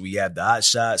next? We have the hot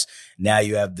shots. Now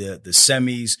you have the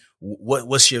semis.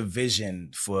 What's your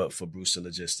vision for Brewster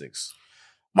Logistics?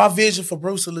 My vision for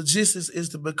Brewster Logistics is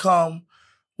to become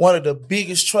one of the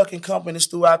biggest trucking companies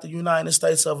throughout the United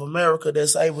States of America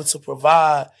that's able to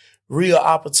provide real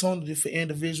opportunity for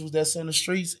individuals that's in the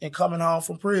streets and coming home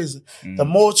from prison. The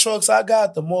more trucks I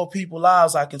got, the more people's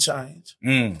lives I can change.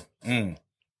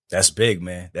 That's big,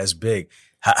 man. That's big.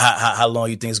 How long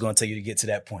you think it's going to take you to get to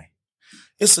that point?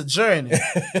 It's a journey.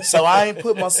 So I ain't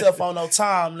put myself on no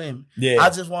time limit. Yeah.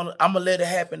 I'm going to let it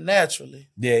happen naturally.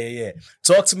 Yeah.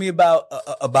 Talk to me about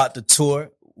the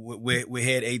tour. We're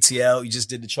here at ATL. You just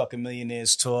did the Trucking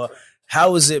Millionaires tour.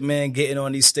 How is it, man, getting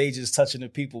on these stages, touching the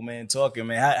people, man, talking,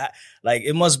 man? Like,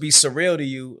 it must be surreal to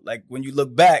you. Like, when you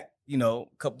look back, you know,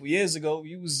 a couple years ago,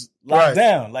 you was locked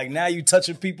down. Like, now you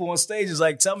touching people on stages.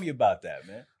 Like, tell me about that,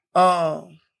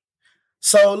 man.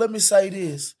 So let me say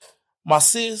this. My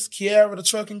sis, Kiara, the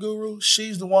trucking guru,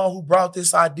 she's the one who brought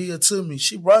this idea to me.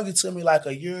 She brought it to me like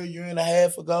a year and a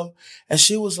half ago. And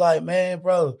she was like, man,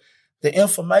 bro, the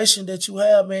information that you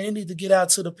have, man, you need to get out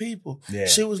to the people. Yeah.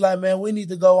 She was like, man, we need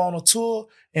to go on a tour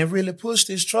and really push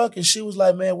this truck. And she was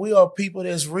like, man, we are people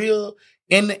that's real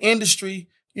in the industry,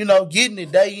 you know, getting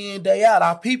it day in, day out.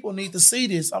 Our people need to see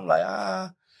this. I'm like,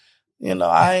 I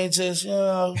ain't just,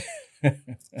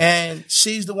 And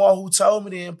she's the one who told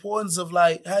me the importance of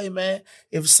like, hey, man,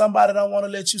 if somebody don't want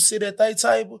to let you sit at their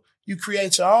table, you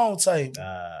create your own table.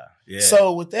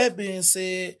 So with that being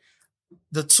said,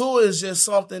 the tour is just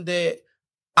something that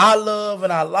I love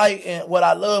and I like. And what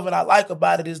I love and I like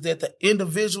about it is that the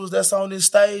individuals that's on this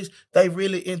stage, they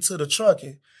really into the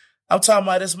trucking. I'm talking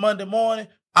about this Monday morning.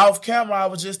 Off camera, I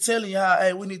was just telling you how,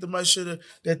 hey, we need to make sure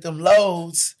that them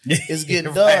loads is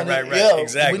getting done. Right,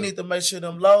 exactly. We need to make sure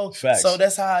them loads. Facts. So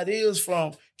that's how it is,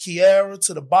 from Kiara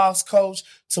to the box coach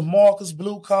to Marcus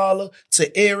Blue Collar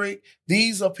to Eric.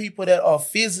 These are people that are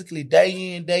physically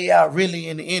day in, day out, really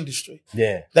in the industry.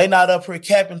 Yeah. They not up here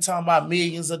capping, talking about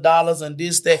millions of dollars and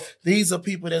this, that. These are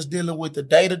people that's dealing with the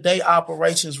day-to-day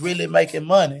operations, really making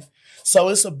money. So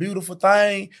it's a beautiful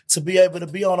thing to be able to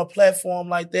be on a platform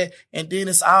like that. And then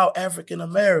it's all African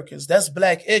Americans. That's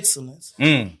Black excellence.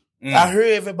 I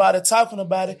heard everybody talking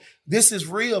about it. This is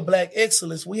real Black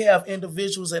excellence. We have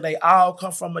individuals and they all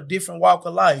come from a different walk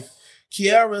of life.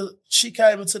 Kiara, she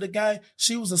came into the game.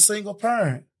 She was a single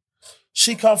parent.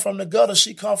 She come from the gutter.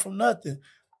 She come from nothing.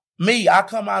 Me, I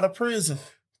come out of prison.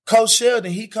 Coach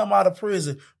Sheldon, he come out of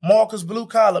prison. Marcus Blue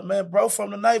Collar, man, bro, from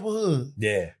the neighborhood.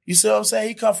 Yeah. You see what I'm saying?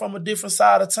 He come from a different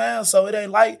side of town, so it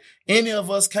ain't like any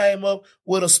of us came up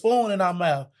with a spoon in our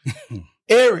mouth.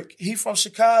 Eric, he from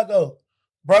Chicago.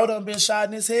 Bro done been shot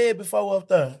in his head before up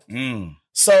there.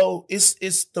 So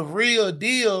it's the real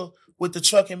deal with the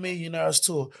Trucking Millionaires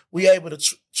tour. We able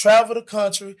to travel the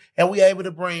country and we able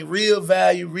to bring real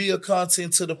value, real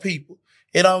content to the people.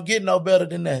 It don't get no better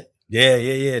than that.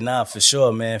 Yeah. Nah, for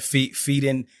sure, man.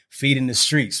 Feeding the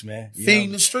streets, man.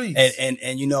 Feeding the streets.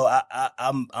 And you know,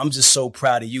 I'm just so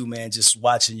proud of you, man. Just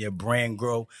watching your brand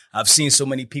grow. I've seen so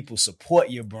many people support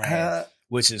your brand,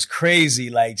 which is crazy.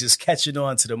 Like, just catching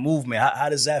on to the movement. How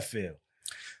does that feel?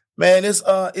 Man,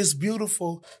 it's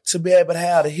beautiful to be able to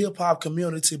have the hip hop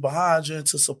community behind you and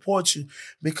to support you,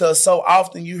 because so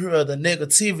often you hear the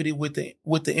negativity with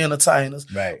the entertainers.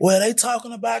 Right. Well, they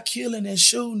talking about killing and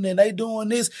shooting and they doing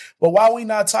this, but why we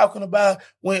not talking about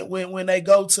when they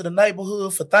go to the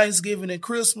neighborhood for Thanksgiving and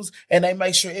Christmas and they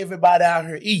make sure everybody out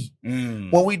here eat?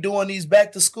 When we doing these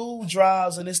back to school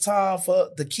drives and it's time for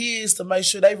the kids to make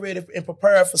sure they ready and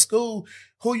prepared for school,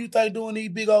 who you think doing these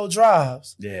big old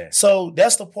drives? Yeah. So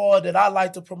that's the part that I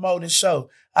like to promote and show.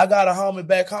 I got a homie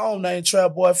back home named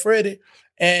Trap Boy Freddy,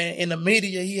 and in the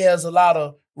media, he has a lot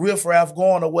of riffraff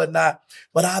going or whatnot,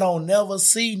 but I don't never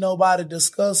see nobody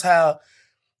discuss how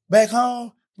back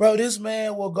home, bro, this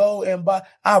man will go and buy.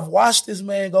 I've watched this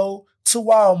man go to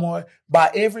Walmart, buy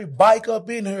every bike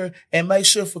up in here, and make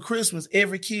sure for Christmas,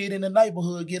 every kid in the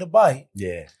neighborhood get a bike.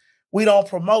 Yeah. We don't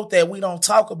promote that. We don't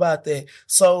talk about that.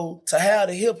 So to have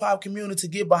the hip hop community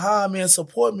get behind me and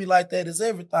support me like that is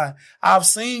everything. I've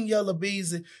seen Yella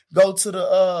Beezy go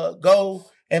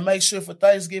and make sure for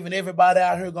Thanksgiving everybody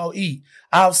out here gonna eat.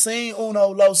 I've seen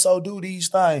Uno Loso do these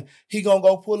things. He gonna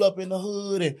go pull up in the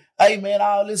hood and, hey man,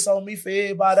 all this on me for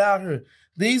everybody out here.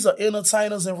 These are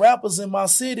entertainers and rappers in my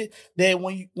city that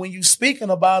when you speaking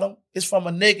about them, it's from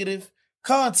a negative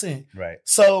content. Right.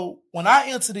 So when I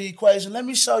enter the equation, let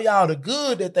me show y'all the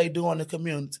good that they do in the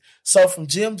community. So from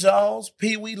Jim Jones,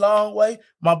 Pee Wee Longway,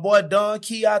 my boy Don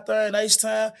Key out there in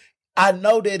H-Town, I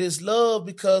know that it's love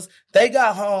because they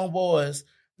got homeboys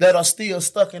that are still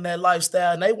stuck in that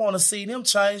lifestyle and they want to see them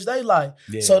change their life.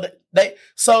 Yeah.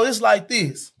 So it's like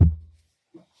this.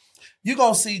 You're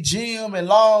going to see Jim and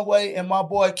Longway and my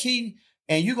boy Key,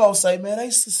 and you're going to say, man, they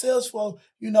successful.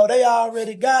 You know, they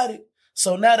already got it.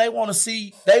 So now they want to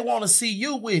see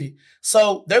you with it.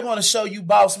 So they're going to show you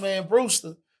Boss Man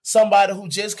Brewster, somebody who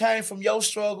just came from your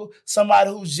struggle, somebody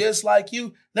who's just like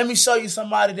you. Let me show you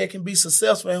somebody that can be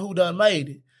successful and who done made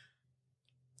it.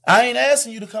 I ain't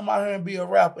asking you to come out here and be a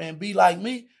rapper and be like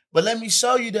me, but let me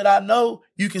show you that I know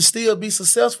you can still be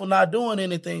successful not doing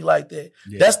anything like that.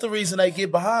 Yeah. That's the reason they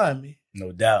get behind me.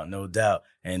 No doubt, no doubt.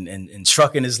 And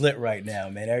trucking is lit right now,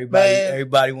 man.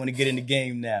 Everybody want to get in the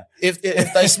game now. If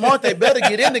they smart, they better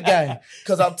get in the game.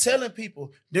 Because I'm telling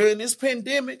people, during this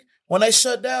pandemic, when they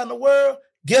shut down the world,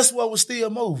 guess what was still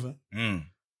moving? Them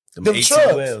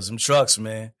trucks. Wheels, them trucks,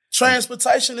 man.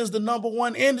 Transportation is the number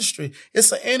one industry.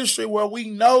 It's an industry where we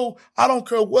know, I don't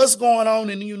care what's going on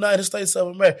in the United States of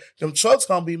America, them trucks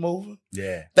gonna be moving.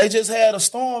 Yeah. They just had a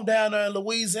storm down there in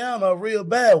Louisiana, a real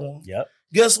bad one. Yep.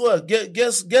 Guess what?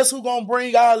 Guess who gonna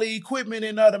bring all the equipment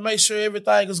in there to make sure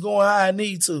everything is going how it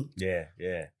need to? Yeah,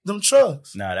 yeah. Them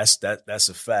trucks. Nah, that's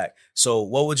a fact. So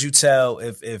what would you tell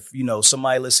if you know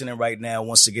somebody listening right now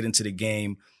wants to get into the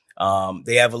game?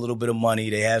 They have a little bit of money,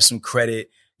 they have some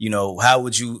credit. You know, how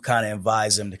would you kind of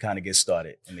advise them to kind of get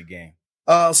started in the game?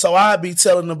 So I'd be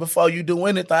telling them before you do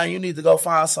anything, you need to go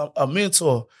find a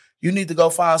mentor. You need to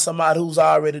go find somebody who's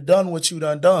already done what you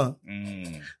done.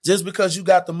 Just because you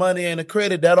got the money and the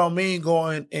credit, that don't mean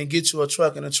going and get you a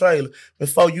truck and a trailer.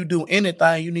 Before you do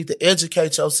anything, you need to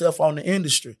educate yourself on the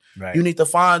industry. Right. You need to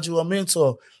find you a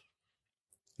mentor.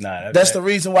 That's the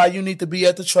reason why you need to be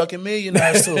at the Trucking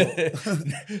Millionaires Tour.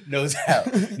 No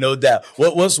doubt. No doubt.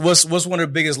 What's one of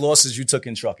the biggest losses you took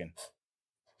in trucking?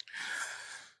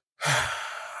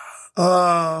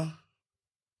 One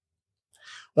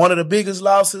of the biggest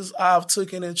losses I've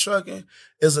taken in trucking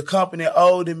is a company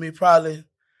owed me probably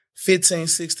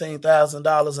 $15,000,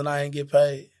 $16,000 and I ain't get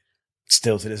paid.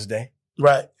 Still to this day?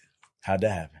 Right. How'd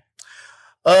that happen?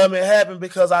 It happened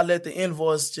because I let the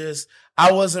invoice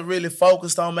I wasn't really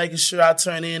focused on making sure I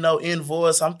turn in no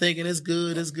invoice. I'm thinking it's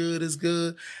good.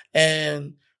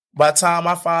 And by the time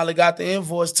I finally got the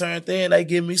invoice turned in, they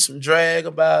give me some drag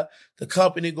about the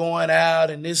company going out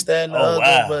and this, that, and the other.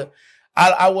 Wow. But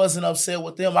I wasn't upset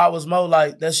with them. I was more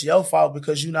like, that's your fault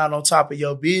because you're not on top of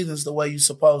your business the way you're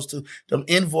supposed to. Them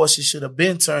invoices should have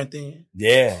been turned in.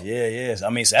 Yeah. I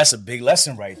mean, so that's a big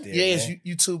lesson right there. Yes,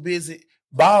 you too busy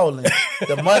balling.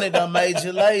 The money done made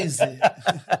you lazy.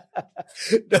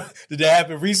 Did that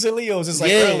happen recently or was this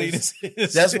like early?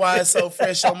 That's why it's so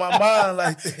fresh on my mind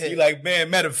like that. You're like, man,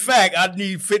 matter of fact, I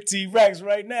need 15 racks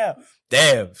right now.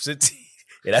 Damn.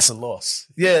 Yeah, that's a loss.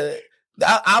 Yeah.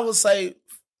 I would say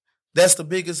that's the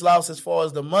biggest loss as far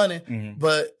as the money. Mm-hmm.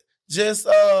 But just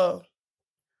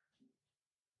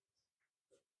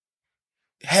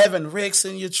having wrecks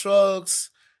in your trucks,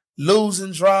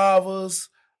 losing drivers,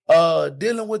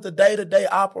 dealing with the day-to-day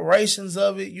operations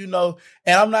of it, you know,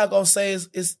 and I'm not going to say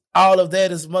it's all of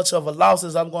that as much of a loss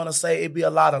as I'm going to say it be a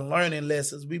lot of learning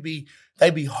lessons. They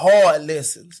be hard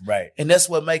lessons. Right. And that's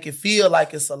what make it feel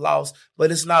like it's a loss,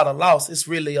 but it's not a loss. It's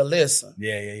really a lesson.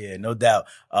 Yeah. No doubt.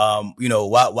 You know,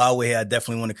 while we're here, I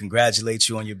definitely want to congratulate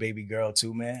you on your baby girl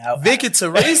too, man. Vicky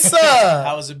Teresa.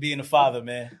 How was it being a father,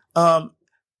 man? I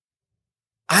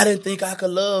didn't think I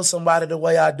could love somebody the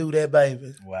way I do that,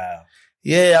 baby. Wow.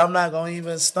 Yeah, I'm not going to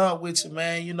even stunt with you,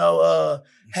 man. You know,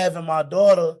 having my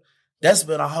daughter, that's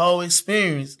been a whole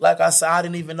experience. Like I said, I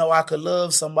didn't even know I could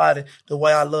love somebody the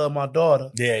way I love my daughter.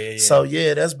 Yeah. So,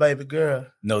 yeah, that's baby girl.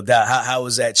 No doubt. How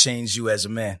has that changed you as a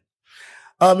man?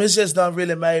 It's just done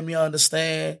really made me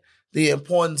understand the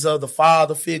importance of the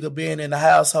father figure being in the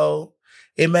household.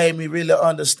 It made me really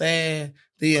understand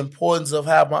the importance of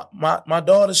how my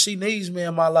daughter, she needs me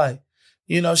in my life.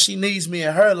 You know, she needs me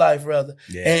in her life, rather.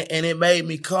 Yeah. And it made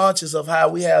me conscious of how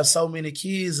we have so many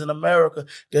kids in America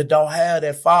that don't have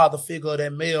that father figure,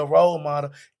 that male role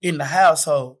model in the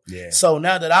household. Yeah. So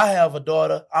now that I have a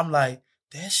daughter, I'm like,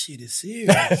 that shit is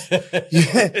serious.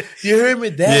 You hear me?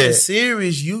 That is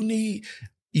serious. You need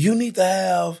to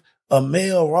have a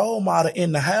male role model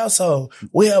in the household.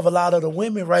 We have a lot of the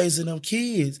women raising them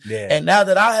kids. Yeah. And now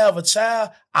that I have a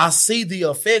child, I see the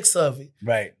effects of it.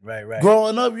 Right.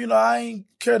 Growing up, I ain't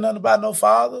care nothing about no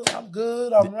father. I'm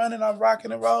good. I'm running. I'm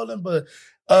rocking and rolling. But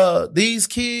these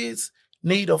kids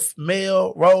need a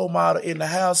male role model in the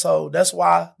household. That's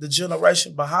why the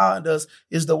generation behind us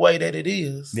is the way that it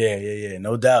is. Yeah.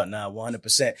 No doubt.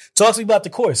 100%. Talk to me about the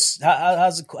course.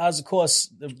 How's the course,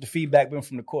 the feedback been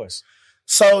from the course?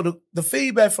 So the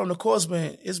feedback from the course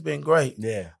it's been great.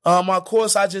 Yeah. My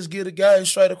course, I just get a game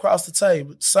straight across the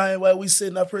table. Same way we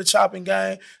sitting up here chopping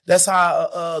game. That's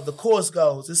how the course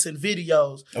goes. It's in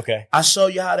videos. Okay. I show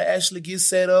you how to actually get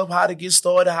set up, how to get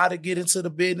started, how to get into the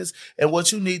business, and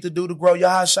what you need to do to grow your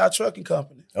hot shot trucking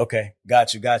company. Okay.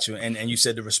 Got you. And you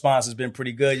said the response has been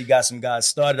pretty good. You got some guys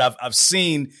started. I've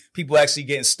seen people actually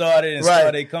getting started and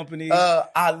start a company.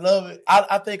 I love it.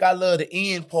 I think I love the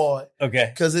end part. Okay.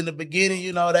 Because in the beginning,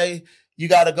 you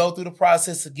got to go through the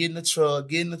process of getting the truck,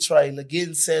 getting the trailer,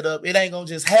 getting set up. It ain't going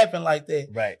to just happen like that.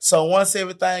 Right. So once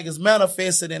everything is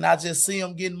manifested and I just see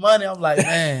them getting money, I'm like,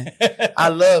 man, I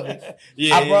love it.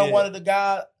 I brought one of the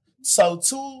guys. So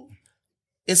two,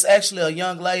 it's actually a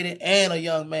young lady and a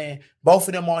young man. Both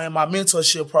of them are in my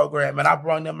mentorship program. And I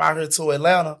brought them out here to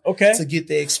Atlanta to get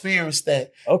the experience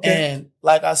that. Okay. And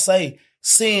like I say,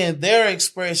 seeing their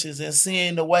expressions and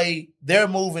seeing the way they're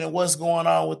moving and what's going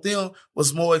on with them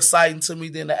was more exciting to me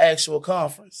than the actual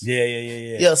conference. Yeah.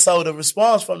 Yeah, so the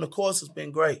response from the course has been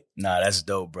great. Nah, that's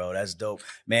dope, bro. That's dope.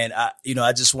 Man, I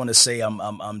just want to say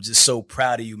I'm just so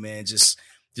proud of you, man. Just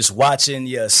watching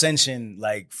your ascension,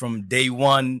 like from day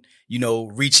one,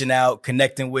 reaching out,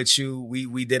 connecting with you.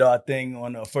 We did our thing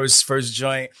on the first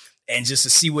joint, and just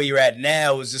to see where you're at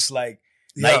now is just like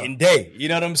night and day. You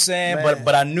know what I'm saying? Man.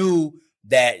 But I knew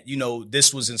that,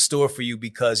 this was in store for you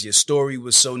because your story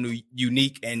was so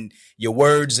unique and your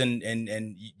words and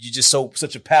you're just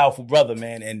such a powerful brother,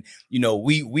 man. And,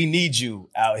 we need you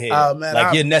out here.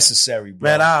 Man, you're necessary, bro.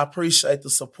 Man, I appreciate the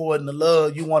support and the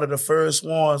love. You one of the first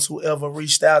ones who ever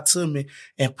reached out to me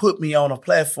and put me on a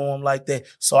platform like that.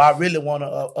 So I really want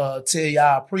to tell you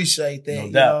I appreciate that. No doubt.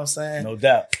 You know what I'm saying? No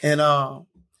doubt. And,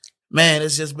 man,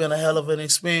 it's just been a hell of an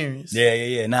experience.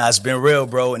 Yeah. Nah, it's been real,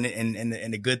 bro. And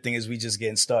the good thing is we just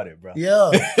getting started, bro. Yeah.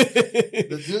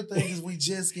 The good thing is we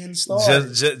just getting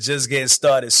started. Just getting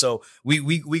started. So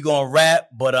we gonna wrap,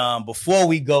 but before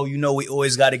we go, we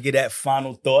always got to get that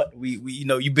final thought. We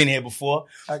you've been here before,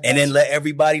 and then let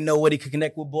everybody know where they can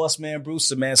connect with Boss Man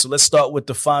Brewster, man. So let's start with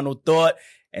the final thought.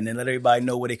 And then let everybody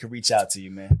know where they can reach out to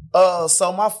you, man.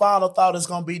 So my final thought is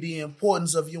going to be the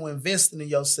importance of you investing in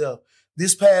yourself.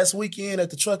 This past weekend at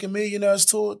the Trucking Millionaires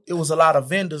Tour, it was a lot of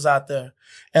vendors out there.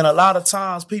 And a lot of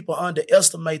times people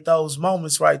underestimate those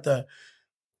moments right there.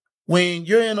 When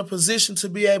you're in a position to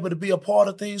be able to be a part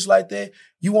of things like that,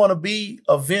 you want to be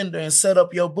a vendor and set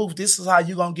up your booth. This is how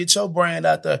you're going to get your brand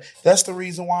out there. That's the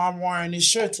reason why I'm wearing this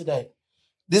shirt today.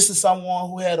 This is someone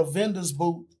who had a vendor's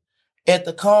booth at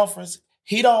the conference.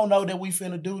 He don't know that we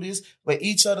finna do this, but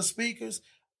each of the speakers,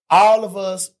 all of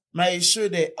us made sure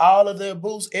that all of their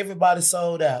booths, everybody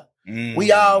sold out.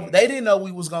 Mm. They didn't know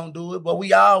we was going to do it, but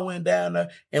we all went down there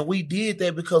and we did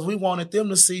that because we wanted them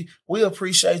to see we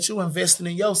appreciate you investing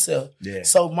in yourself. Yeah.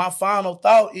 So my final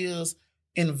thought is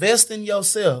invest in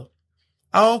yourself.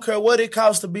 I don't care what it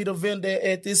costs to be the vendor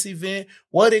at this event,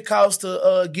 what it costs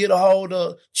to get a hold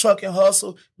of Trucking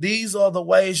Hustle. These are the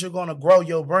ways you're going to grow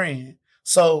your brand.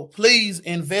 So please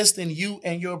invest in you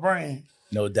and your brand.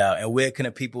 No doubt. And where can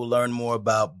the people learn more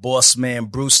about Boss Man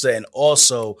Brewster and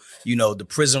also, the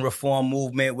prison reform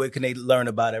movement? Where can they learn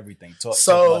about everything? Talk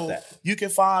about that. You can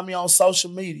find me on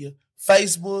social media,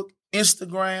 Facebook,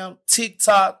 Instagram,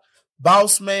 TikTok,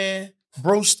 Boss Man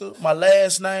Brewster, my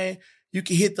last name. You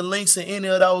can hit the links in any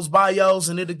of those bios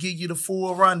and it'll give you the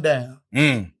full rundown.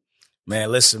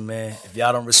 Man, listen, man, if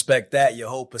y'all don't respect that, your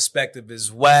whole perspective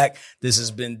is whack. This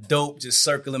has been dope. Just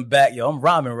circling back. Yo, I'm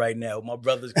rhyming right now with my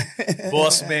brother,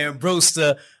 Boss Man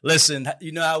Brewster. Listen,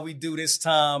 you know how we do this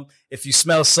time. If you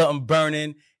smell something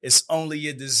burning, it's only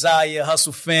your desire.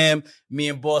 Hustle fam, me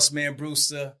and Boss Man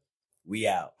Brewster, we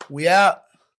out. We out.